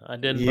happened? I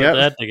didn't put Yep.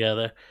 that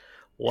together.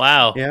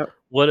 Wow, Yep.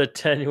 what a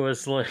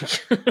tenuous link.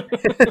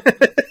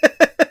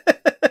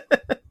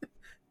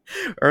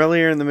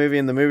 Earlier in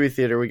the movie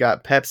theater, we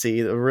got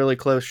Pepsi, a really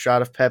close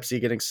shot of Pepsi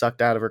getting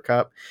sucked out of her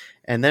cup.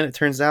 And then it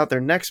turns out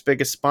their next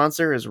biggest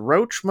sponsor is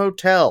Roach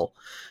Motel.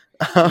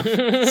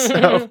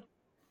 So,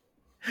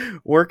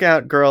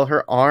 Workout Girl,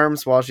 her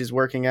arms, while she's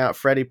working out,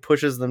 Freddy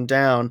pushes them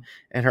down,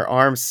 and her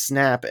arms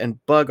snap,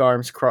 and bug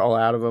arms crawl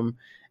out of them.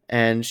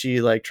 And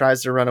she like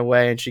tries to run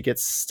away, and she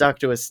gets stuck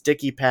to a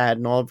sticky pad,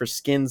 and all of her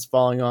skin's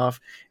falling off,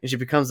 and she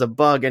becomes a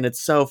bug, and it's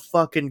so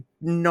fucking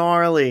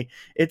gnarly.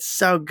 It's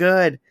so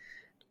good.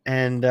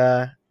 And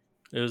It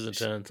was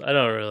intense. I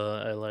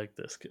like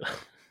this.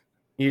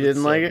 you It's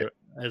didn't so like it?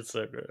 it's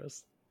so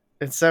gross.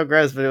 It's so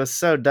gross, but it was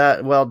so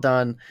well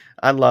done.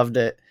 I loved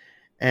it.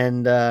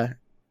 And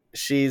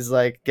she's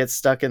like gets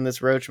stuck in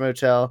this roach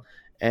motel,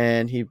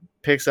 and he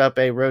picks up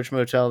a roach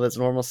motel that's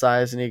normal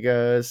size, and he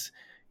goes,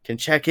 "Can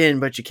check in,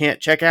 but you can't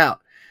check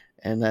out."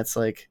 And that's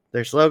like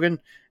their slogan.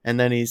 And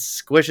then he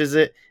squishes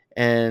it,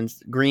 and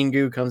green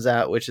goo comes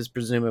out, which is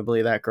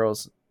presumably that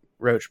girl's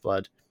roach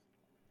blood.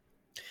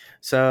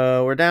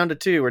 So we're down to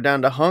two. We're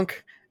down to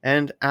Hunk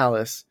and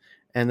Alice.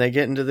 And they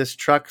get into this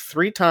truck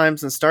 3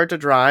 times and start to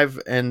drive,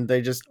 and they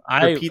just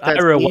repeat I that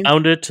scene.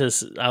 rewound it to.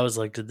 I was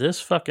like, did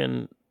this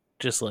fucking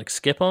just like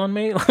skip on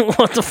me?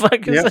 What the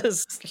fuck is Yep.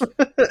 this?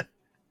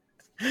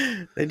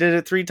 They did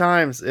it 3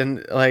 times,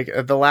 and like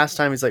the last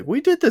time he's like, "We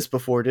did this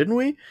before, didn't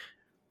we?"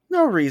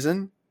 No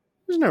reason.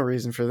 There's no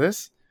reason for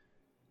this.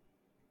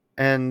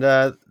 And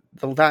the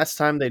last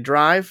time they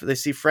drive, they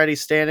see Freddy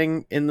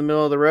standing in the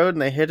middle of the road,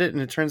 and they hit it,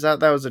 and it turns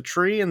out that was a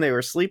tree, and they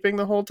were sleeping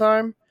the whole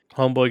time.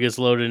 Homeboy gets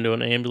loaded into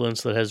an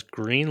ambulance that has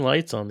green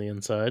lights on the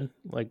inside,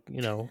 like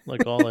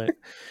like all that.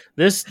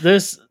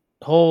 This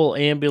whole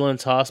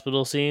ambulance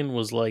hospital scene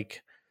was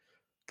like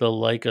the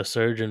Like a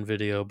Surgeon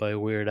video by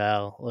Weird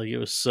Al. Like it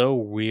was so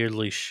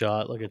weirdly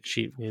shot, like a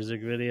cheap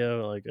music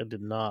video. Like I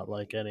did not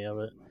like any of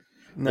it.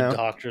 The No,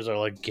 doctors are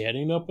like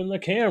getting up in the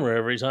camera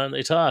every time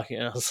they talk,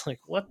 and I was like,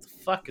 "What the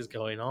fuck is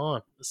going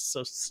on? This is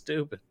so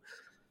stupid."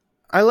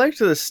 I liked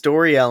the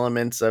story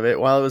elements of it.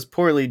 While it was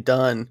poorly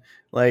done,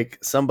 like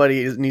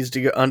somebody needs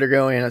to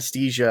undergo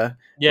anesthesia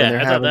when Yeah, they're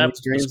I thought having that these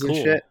was dreams and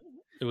shit. cool.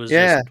 It was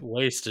Yeah. just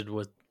wasted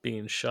with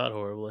being shot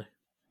horribly.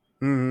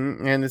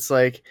 And it's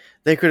like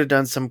they could have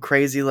done some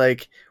crazy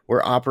like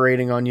we're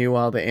operating on you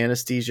while the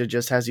anesthesia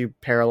just has you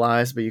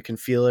paralyzed, but you can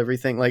feel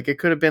everything. Like it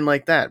could have been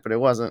like that, but it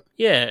wasn't.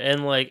 Yeah,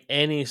 and like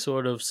any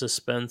sort of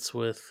suspense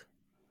with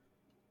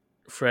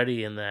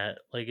Freddy in that,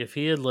 like if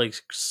he had like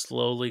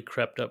slowly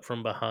crept up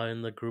from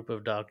behind the group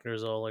of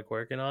doctors all like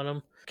working on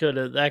him, could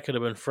have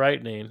been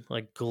frightening,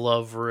 like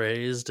glove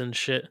raised and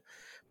shit.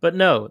 But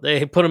no,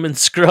 they put him in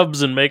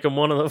scrubs and make him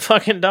one of the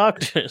fucking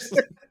doctors.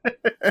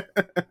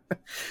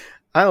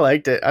 I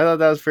liked it. I thought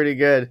that was pretty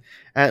good.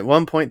 At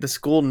one point, the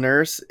school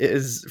nurse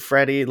is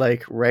Freddy,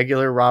 like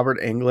regular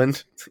Robert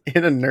Englund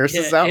in a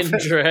nurse's Yeah, in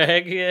outfit.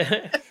 drag,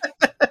 yeah.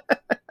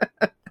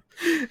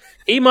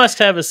 He must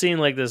have a scene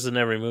like this in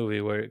every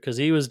movie where, because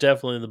he was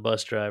definitely the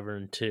bus driver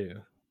in 2.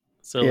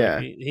 So Yeah.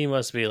 like he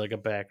must be like a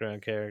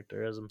background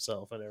character as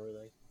himself and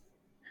everything.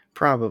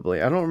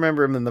 Probably. I don't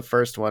remember him in the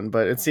first one,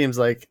 but it seems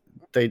like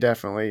they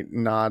definitely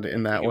nod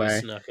in that He was way.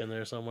 snuck in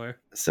there somewhere.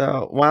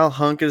 So while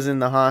Hunk is in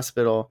the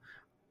hospital,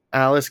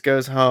 Alice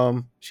goes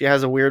home. She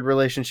has a weird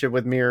relationship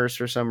with mirrors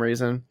for some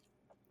reason.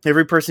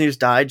 Every person who's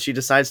died, she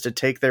decides to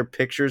take their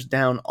pictures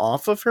down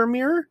off of her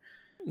mirror,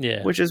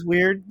 Yeah. which is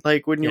weird.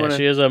 Like, wouldn't you Yeah, want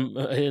she to? has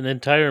an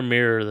entire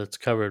mirror that's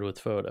covered with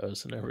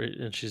photos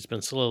and she's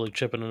been slowly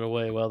chipping it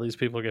away while these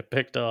people get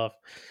picked off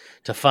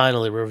to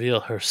finally reveal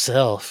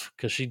herself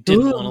because she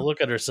didn't want to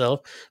look at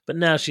herself, but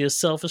now she has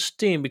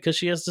self-esteem because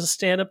she has to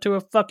stand up to a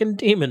fucking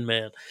demon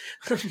man.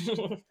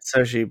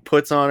 So she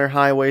puts on her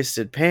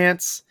high-waisted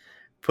pants,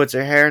 puts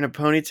her hair in a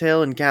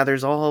ponytail, and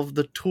gathers all of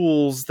the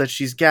tools that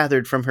she's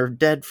gathered from her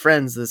dead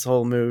friends this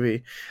whole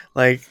movie.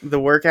 Like, the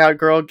workout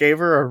girl gave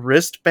her a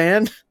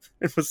wristband.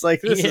 It was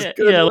like, this is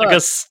good luck.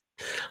 Like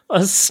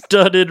a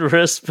studded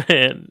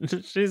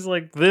wristband. She's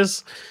like,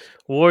 this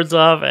wards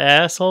off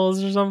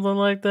assholes or something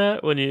like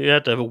that when you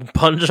have to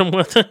punch them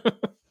with it.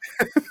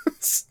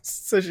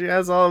 So she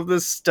has all of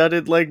this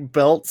studded like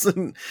belts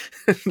and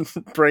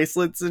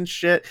bracelets and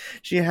shit.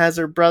 She has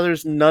her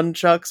brother's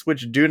nunchucks,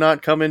 which do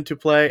not come into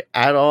play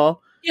at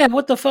all. Yeah,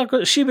 what the fuck?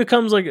 She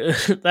becomes like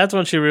that's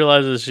when she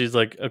realizes she's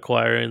like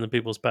acquiring the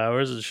people's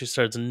powers, and she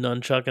starts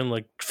nunchucking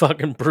like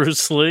fucking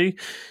Bruce Lee.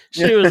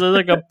 She was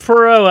like a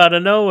pro out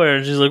of nowhere,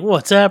 and she's like,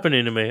 "What's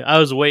happening to me?" I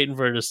was waiting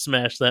for her to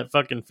smash that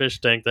fucking fish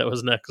tank that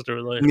was next to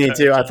her. The Me entire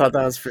too. I time. thought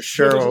that was for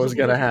sure what was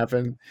gonna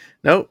happen.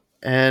 Nope.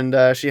 And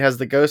she has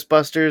the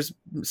Ghostbusters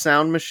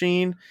sound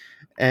machine,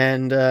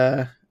 and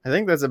I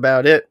think that's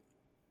about it.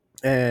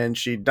 And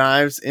she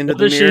dives into What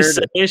the does she mirror.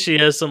 say? She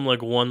has some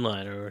like one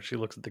liner where she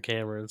looks at the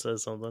camera and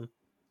says something.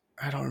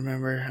 I don't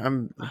remember.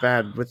 I'm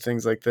bad with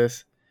things like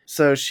this.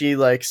 So she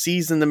like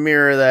sees in the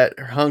mirror that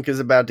her hunk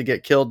is about to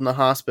get killed in the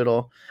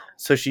hospital.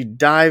 So she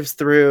dives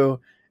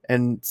through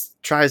and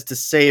tries to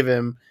save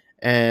him,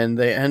 and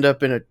they end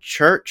up in a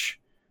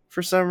church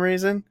for some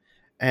reason.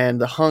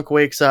 And the hunk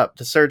wakes up.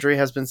 The surgery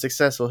has been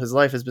successful. His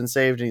life has been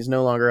saved, and he's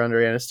no longer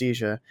under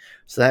anesthesia.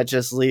 So that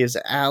just leaves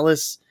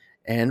Alice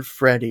and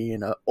Freddy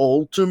in an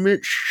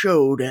ultimate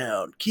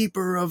showdown.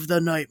 Keeper of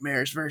the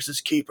Nightmares versus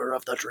Keeper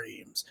of the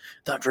Dreams.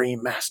 The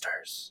Dream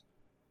Masters.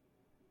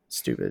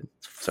 Stupid.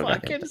 So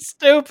Fucking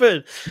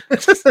stupid.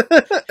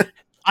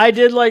 I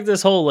did like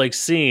this whole like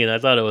scene. I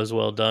thought it was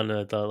well done, and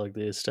I thought like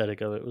the aesthetic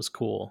of it was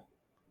cool.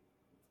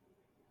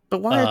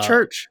 But why a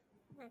church?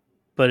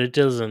 But it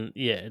doesn't.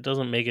 Yeah, it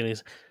doesn't make any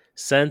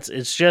sense.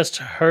 It's just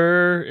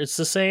her. It's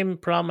the same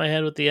problem I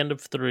had with the end of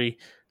 3.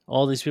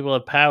 All these people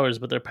have powers,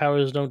 but their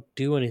powers don't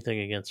do anything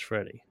against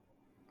Freddy.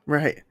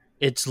 Right.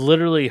 It's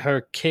literally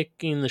her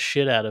kicking the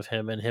shit out of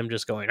him and him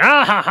just going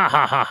ah ha ha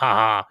ha ha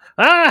ha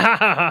ah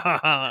ha ha ha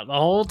ha the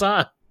whole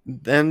time.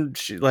 Then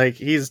she like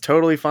he's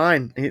totally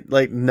fine.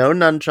 Like no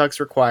nunchucks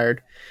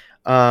required.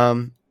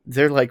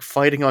 They're like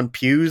fighting on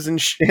pews and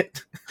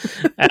shit.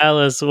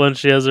 Alice, when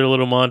she has her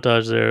little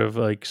montage there of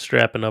like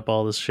strapping up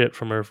all this shit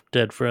from her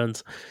dead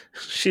friends,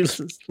 she's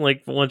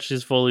like, once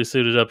she's fully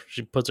suited up,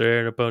 she puts her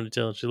hair in a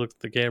ponytail and she looks at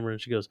the camera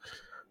and she goes,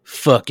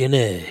 "Fucking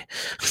A."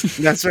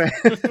 That's right.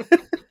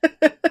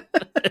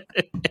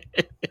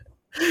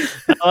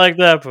 I like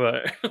that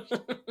part.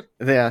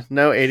 Yeah,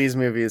 no 80s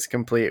movie is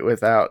complete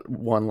without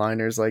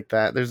one-liners like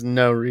that. There's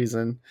no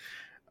reason.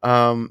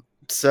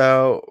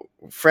 So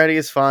Freddy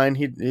is fine.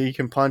 You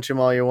can punch him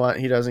all you want.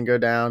 He doesn't go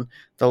down.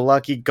 The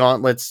lucky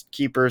gauntlets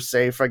keep her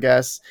safe, I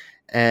guess.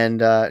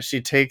 And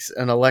she takes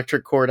an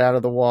electric cord out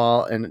of the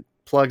wall and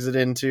plugs it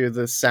into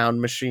the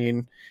sound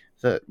machine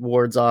that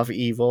wards off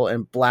evil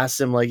and blasts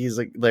him like he's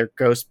like they're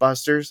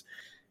Ghostbusters.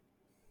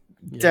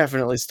 Yeah.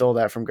 Definitely stole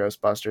that from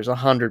Ghostbusters,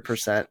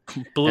 100%.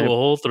 Blew a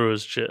hole through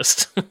his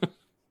chest.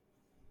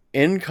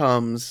 In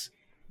comes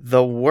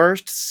the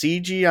worst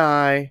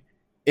CGI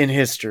in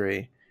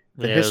history.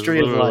 The history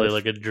of life.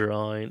 Like a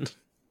drawing.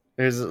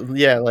 There's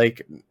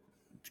like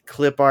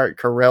clip art,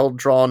 Corel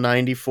Draw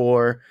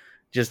 94,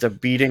 just a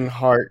beating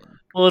heart.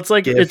 Well, it's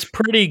like it's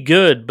pretty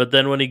good, but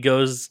then when he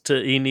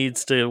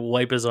needs to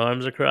wipe his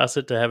arms across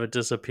it to have it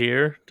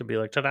disappear, to be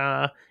like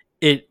ta-da,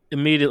 it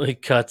immediately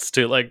cuts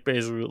to like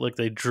basically like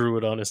they drew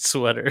it on his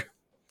sweater.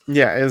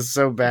 Yeah, it's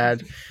so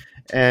bad.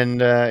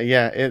 And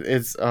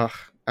it's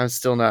I'm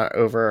still not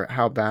over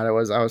how bad it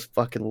was. I was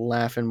fucking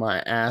laughing my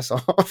ass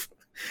off.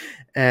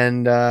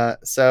 And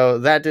so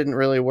that didn't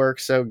really work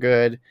so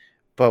good.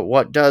 But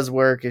what does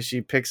work is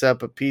she picks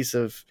up a piece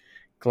of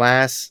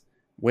glass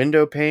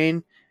window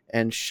pane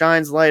and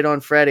shines light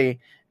on Freddy,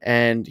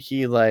 and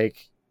he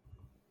like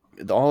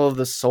all of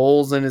the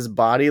souls in his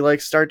body like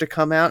start to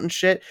come out and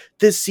shit.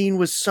 This scene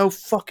was so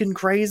fucking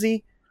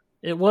crazy.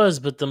 It was,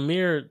 but the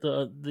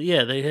mirror,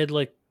 they had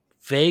like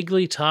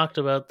vaguely talked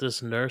about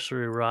this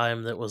nursery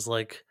rhyme that was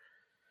like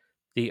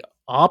the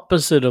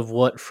opposite of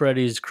what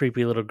Freddy's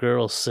creepy little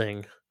girls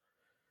sing.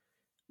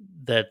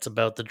 That's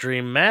about the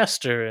Dream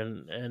Master,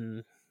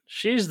 and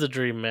she's the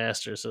Dream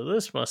Master. So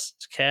this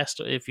must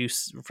cast. If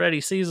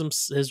Freddy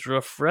sees his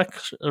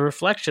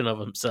reflection of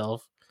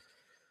himself,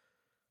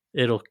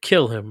 it'll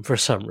kill him for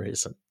some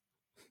reason.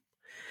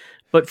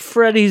 But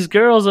Freddy's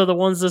girls are the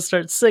ones that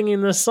start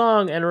singing this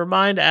song and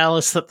remind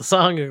Alice that the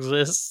song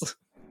exists.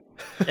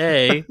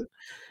 A.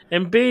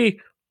 And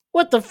B,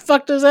 what the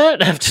fuck does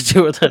that have to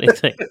do with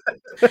anything?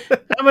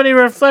 How many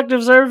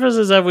reflective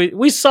surfaces have we?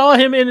 We saw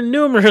him in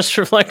numerous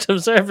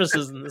reflective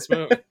surfaces in this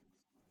movie.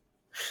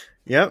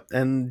 Yep,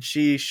 and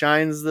she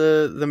shines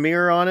the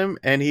mirror on him,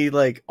 and he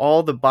like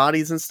all the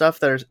bodies and stuff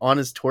that are on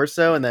his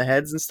torso and the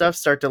heads and stuff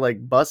start to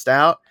like bust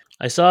out.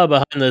 I saw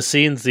behind the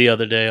scenes the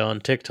other day on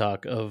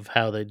TikTok of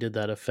how they did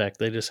that effect.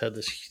 They just had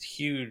this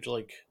huge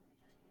like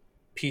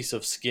piece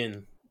of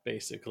skin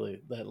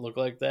basically that looked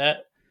like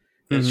that.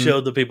 It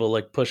showed the people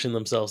like pushing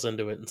themselves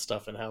into it and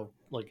stuff, and how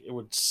like it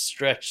would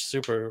stretch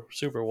super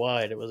super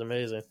wide. It was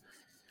amazing.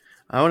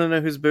 I want to know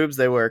whose boobs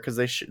they were because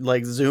they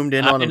like zoomed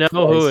in on. I know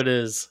who it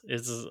is.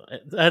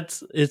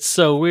 It's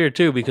so weird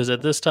too because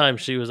at this time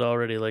she was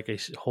already like a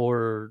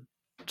horror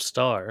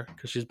star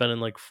because she's been in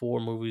like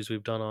 4 movies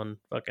we've done on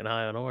fucking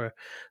High on Horror.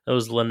 That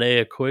was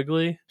Linnea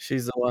Quigley.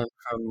 She's the one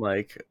from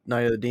like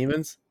Night of the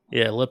Demons.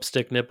 Yeah,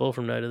 lipstick nipple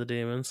from Night of the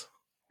Demons.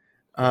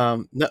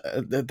 No,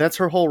 that's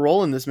her whole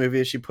role in this movie.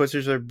 Is she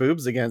pushes her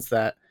boobs against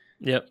that.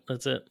 Yep,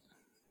 that's it.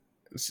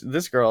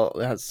 This girl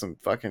has some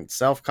fucking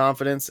self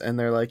confidence, and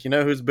they're like, you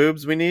know whose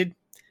boobs we need?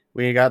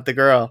 We got the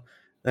girl.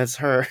 That's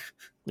her.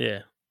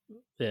 Yeah,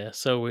 yeah.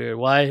 So weird.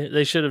 Why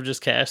they should have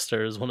just cast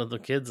her as one of the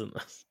kids in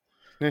this.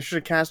 They should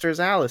have cast her as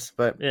Alice,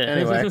 but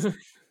anyway,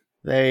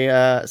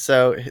 Yeah,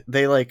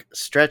 they like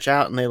stretch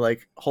out and they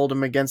like hold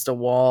him against a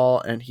wall,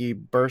 and he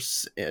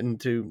bursts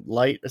into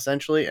light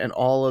essentially, and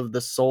all of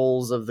the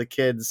souls of the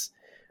kids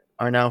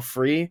are now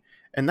free,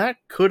 and that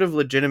could have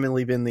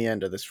legitimately been the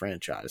end of this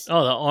franchise.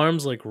 oh, the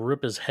arms like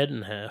rip his head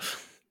in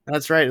half.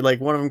 That's right. Like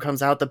one of them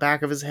comes out the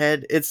back of his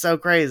head. It's so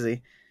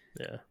crazy.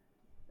 Yeah.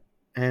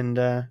 And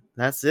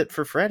that's it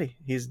for Freddy.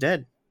 He's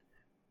dead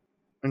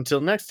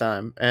until next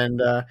time.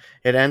 And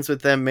it ends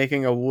with them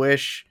making a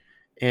wish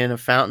in a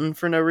fountain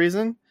for no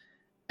reason.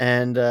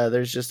 And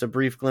there's just a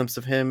brief glimpse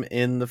of him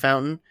in the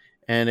fountain,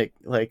 and it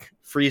like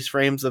freeze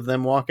frames of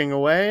them walking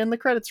away, and the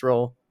credits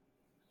roll.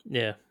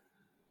 Yeah.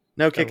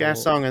 No Kind kick of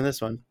ass song in this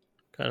one.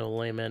 kind of a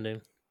lame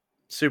ending.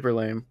 Super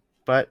lame.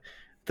 But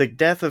the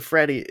death of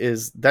Freddy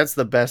that's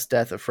the best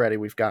death of Freddy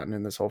we've gotten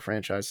in this whole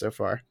franchise so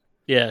far.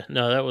 Yeah,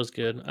 no, that was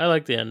good. I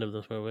like the end of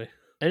this movie.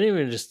 I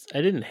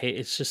didn't hate.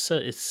 It's just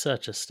it's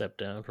such a step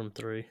down from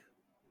 3.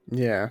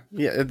 Yeah.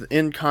 Yeah.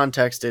 In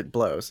context, it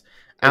blows.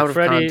 Like Out of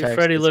context,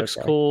 Freddy it's looks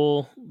okay.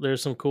 cool.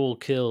 There's some cool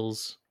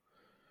kills,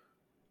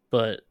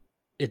 but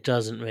it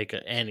doesn't make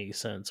any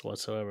sense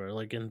whatsoever.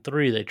 Like in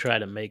 3, they try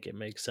to make it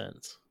make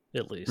sense.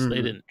 At least they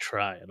Mm-hmm. didn't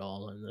try at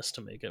all in this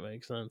to make it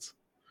make sense.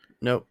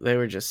 Nope, they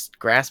were just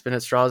grasping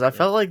at straws. I Yeah,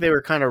 felt like they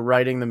were kind of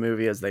writing the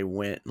movie as they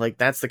went. Like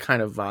that's the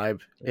kind of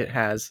vibe it yeah.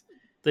 has.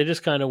 They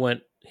just kind of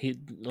went.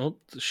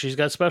 She's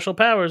got special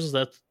powers.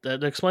 That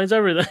explains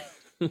everything.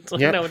 It's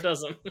like Yep. no, it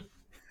doesn't.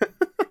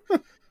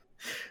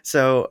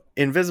 So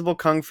invisible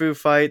kung fu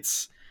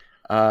fights,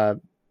 uh,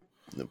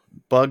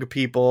 bug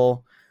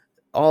people,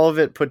 all of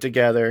it put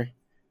together.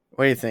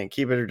 What do you think?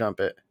 Keep it or dump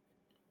it?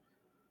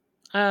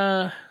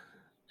 I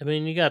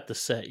mean, you got the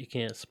set. You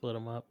can't split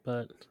them up.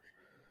 But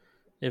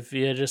if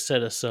you just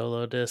said a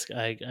solo disc,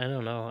 I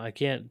don't know. I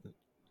can't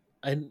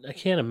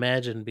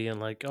imagine being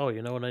like, oh,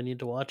 you know what I need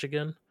to watch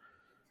again?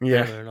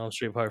 Yeah, Nightmare on Elm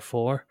Street Part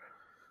 4.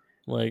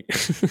 Like,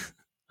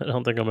 I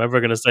don't think I'm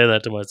ever gonna say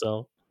that to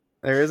myself.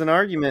 there is an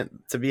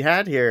argument to be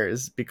had here.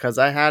 Is because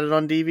I had it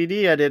on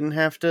DVD, I didn't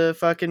have to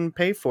fucking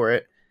pay for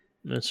it.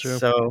 That's true.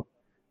 So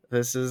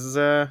this is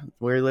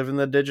we live in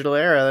the digital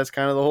era. That's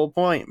kind of the whole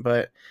point.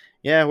 But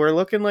yeah, we're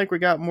looking like we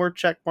got more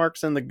check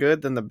marks in the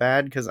good than the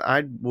bad, because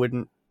I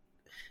wouldn't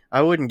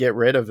get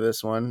rid of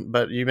this one.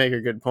 But you make a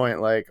good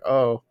point. Like,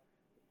 oh,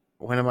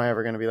 when am I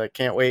ever going to be like,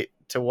 can't wait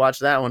to watch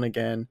that one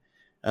again,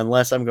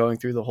 unless I'm going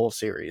through the whole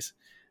series.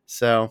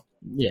 So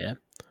Yeah.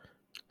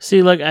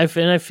 See, like I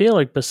feel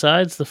like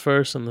besides the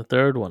first and the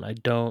third one, I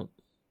don't,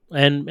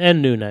 and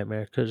New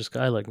Nightmare because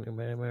I like New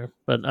Nightmare,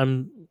 but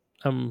I'm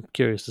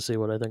curious to see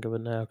what I think of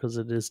it now because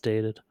it is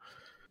dated.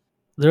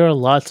 There are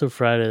lots of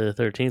Friday the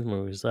 13th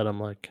movies that I'm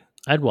like,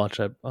 I'd watch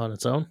that on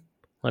its own.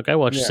 Like I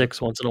watch yeah,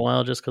 6 once in a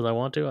while just because I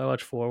want to. I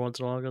watch 4 once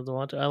in a while because I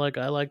want to. I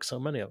like so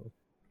many of them.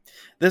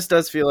 this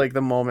does feel like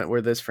the moment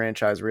where this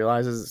franchise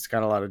realizes it's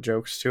got a lot of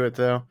jokes to it,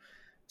 though.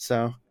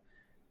 So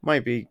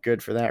might be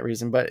good for that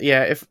reason. But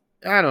yeah, if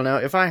I don't know,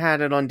 if I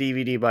had it on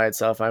DVD by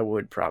itself, I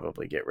would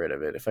probably get rid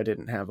of it if I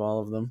didn't have all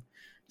of them.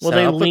 Well, So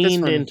I'll put this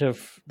one.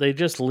 they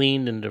just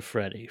leaned into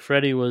Freddy.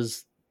 Freddy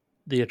was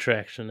the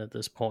attraction at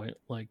this point.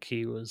 Like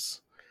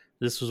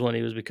this was when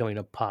he was becoming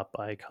a pop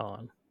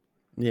icon.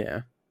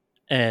 Yeah,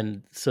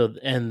 And so,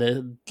 and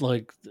the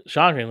like,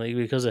 shockingly,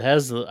 because it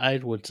has I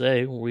would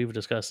say we've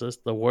discussed this,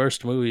 the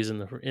worst movies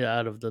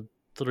out of the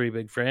 3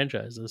 big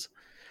franchises.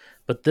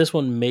 But this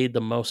one made the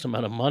most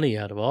amount of money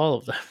out of all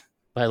of them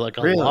by like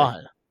a really,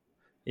 lot.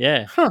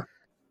 Yeah, huh?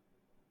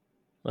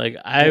 like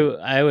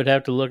I would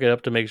have to look it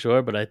up to make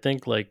sure, but I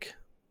think like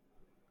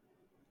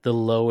the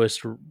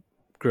lowest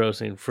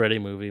grossing Freddy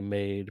movie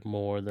made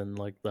more than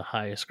like the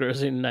highest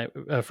grossing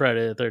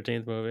Friday the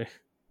 13th movie.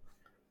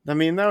 I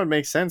mean, that would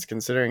make sense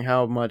considering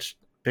how much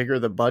bigger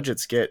the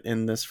budgets get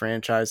in this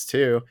franchise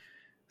too.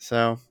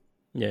 So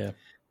Yeah,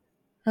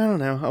 I don't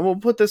know. I will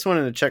put this one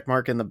in a check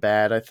mark in the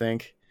bad, I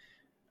think.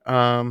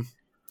 Um,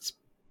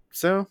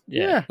 so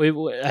yeah.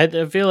 yeah,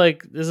 I feel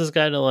like this is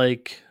kind of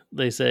like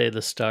they say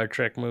the Star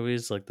Trek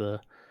movies, like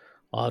the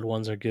odd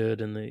ones are good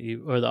and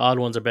the odd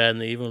ones are bad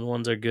and the even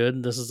ones are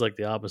good. This is like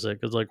the opposite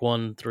because like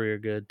 1, 3 are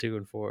good, 2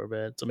 and 4 are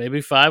bad. So maybe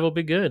 5 will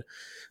be good,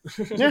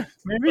 yeah,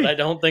 but I maybe.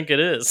 don't think it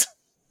is.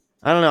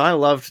 I don't know. I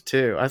loved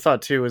two. I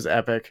thought two was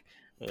epic,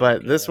 Oh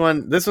but this god.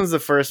 one, this one's the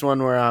first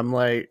one where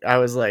I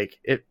was like,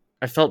 it.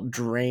 I felt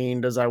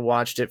drained as I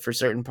watched it for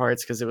certain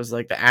parts because it was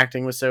like the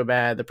acting was so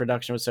bad, the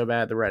production was so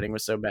bad, the writing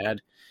was so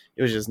bad.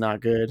 It was just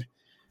not good.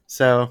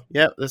 So,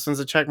 yep, this one's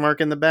a check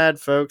mark in the bad,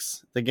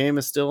 folks. The game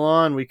is still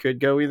on. We could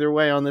go either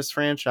way on this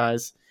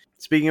franchise.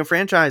 Speaking of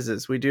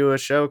franchises, we do a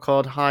show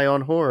called High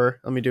on Horror.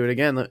 Let me do it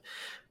again.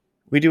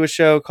 We do a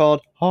show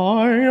called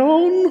High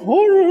on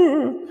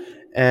Horror.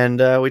 And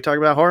we talk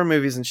about horror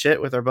movies and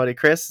shit with our buddy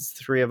Chris. It's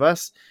the three of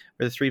us.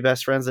 We're the three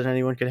best friends that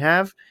anyone could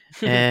have.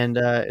 And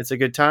it's a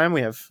good time.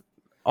 We have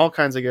all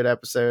kinds of good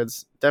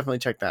episodes. Definitely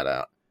check that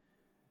out.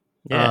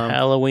 Yeah,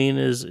 Halloween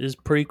is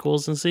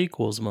prequels and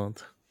sequels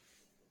month.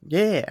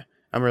 Yeah,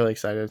 I'm really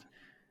excited.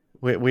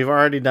 We've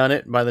already done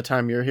it by the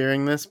time you're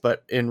hearing this,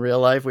 but in real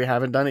life we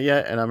haven't done it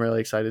yet, and I'm really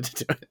excited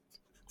to do it.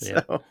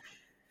 So,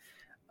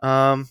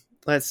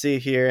 let's see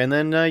here, and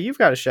then you've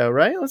got a show,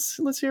 right?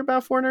 Let's hear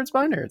about Four Nerds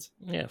by Nerds.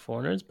 Yeah,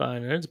 Four Nerds by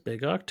Nerds,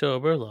 big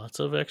October, lots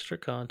of extra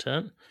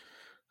content,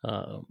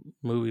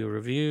 movie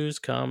reviews,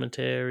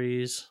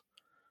 commentaries.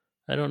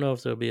 I don't know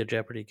if there'll be a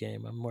Jeopardy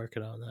game. I'm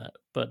working on that,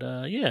 but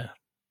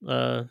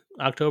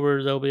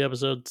October there'll be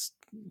episodes,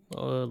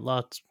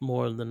 lots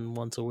more than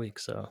once a week.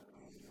 So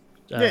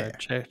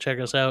check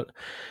us out.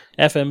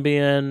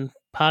 FMBN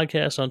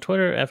podcast on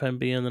Twitter,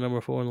 FMBN the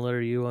number 4 and the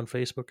letter U on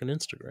Facebook and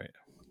Instagram.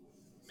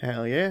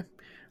 Hell yeah.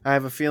 I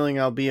have a feeling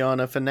I'll be on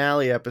a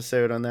finale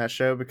episode on that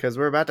show because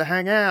we're about to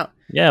hang out.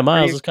 Yeah,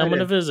 Miles is coming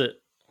to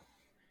visit.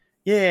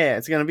 Yeah,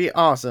 it's going to be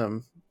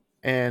awesome.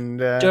 And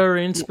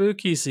during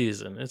spooky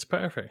season. It's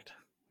perfect.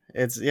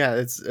 It's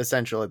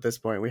essential at this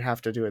point. We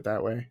have to do it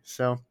that way.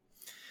 So,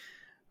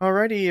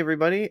 alrighty,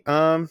 everybody.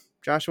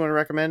 Josh, you want to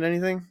recommend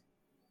anything?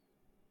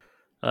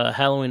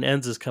 Halloween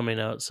Ends is coming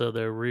out, so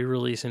they're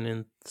re-releasing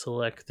in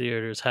select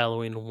theaters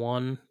Halloween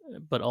 1,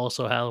 but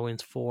also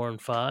Halloween's 4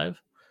 and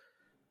 5.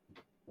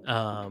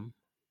 I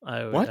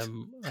want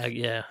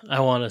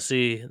to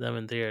see them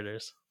in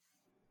theaters.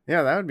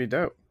 Yeah, that would be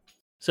dope.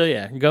 So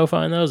yeah, go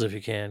find those if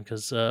you can,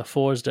 because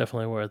 4 is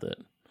definitely worth it.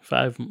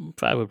 5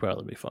 would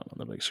probably be fun on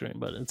the big screen,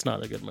 but it's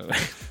not a good movie.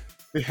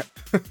 Yeah.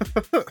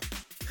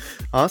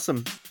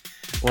 Awesome.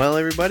 Well,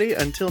 everybody,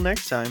 until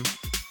next time,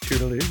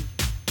 toodaloo.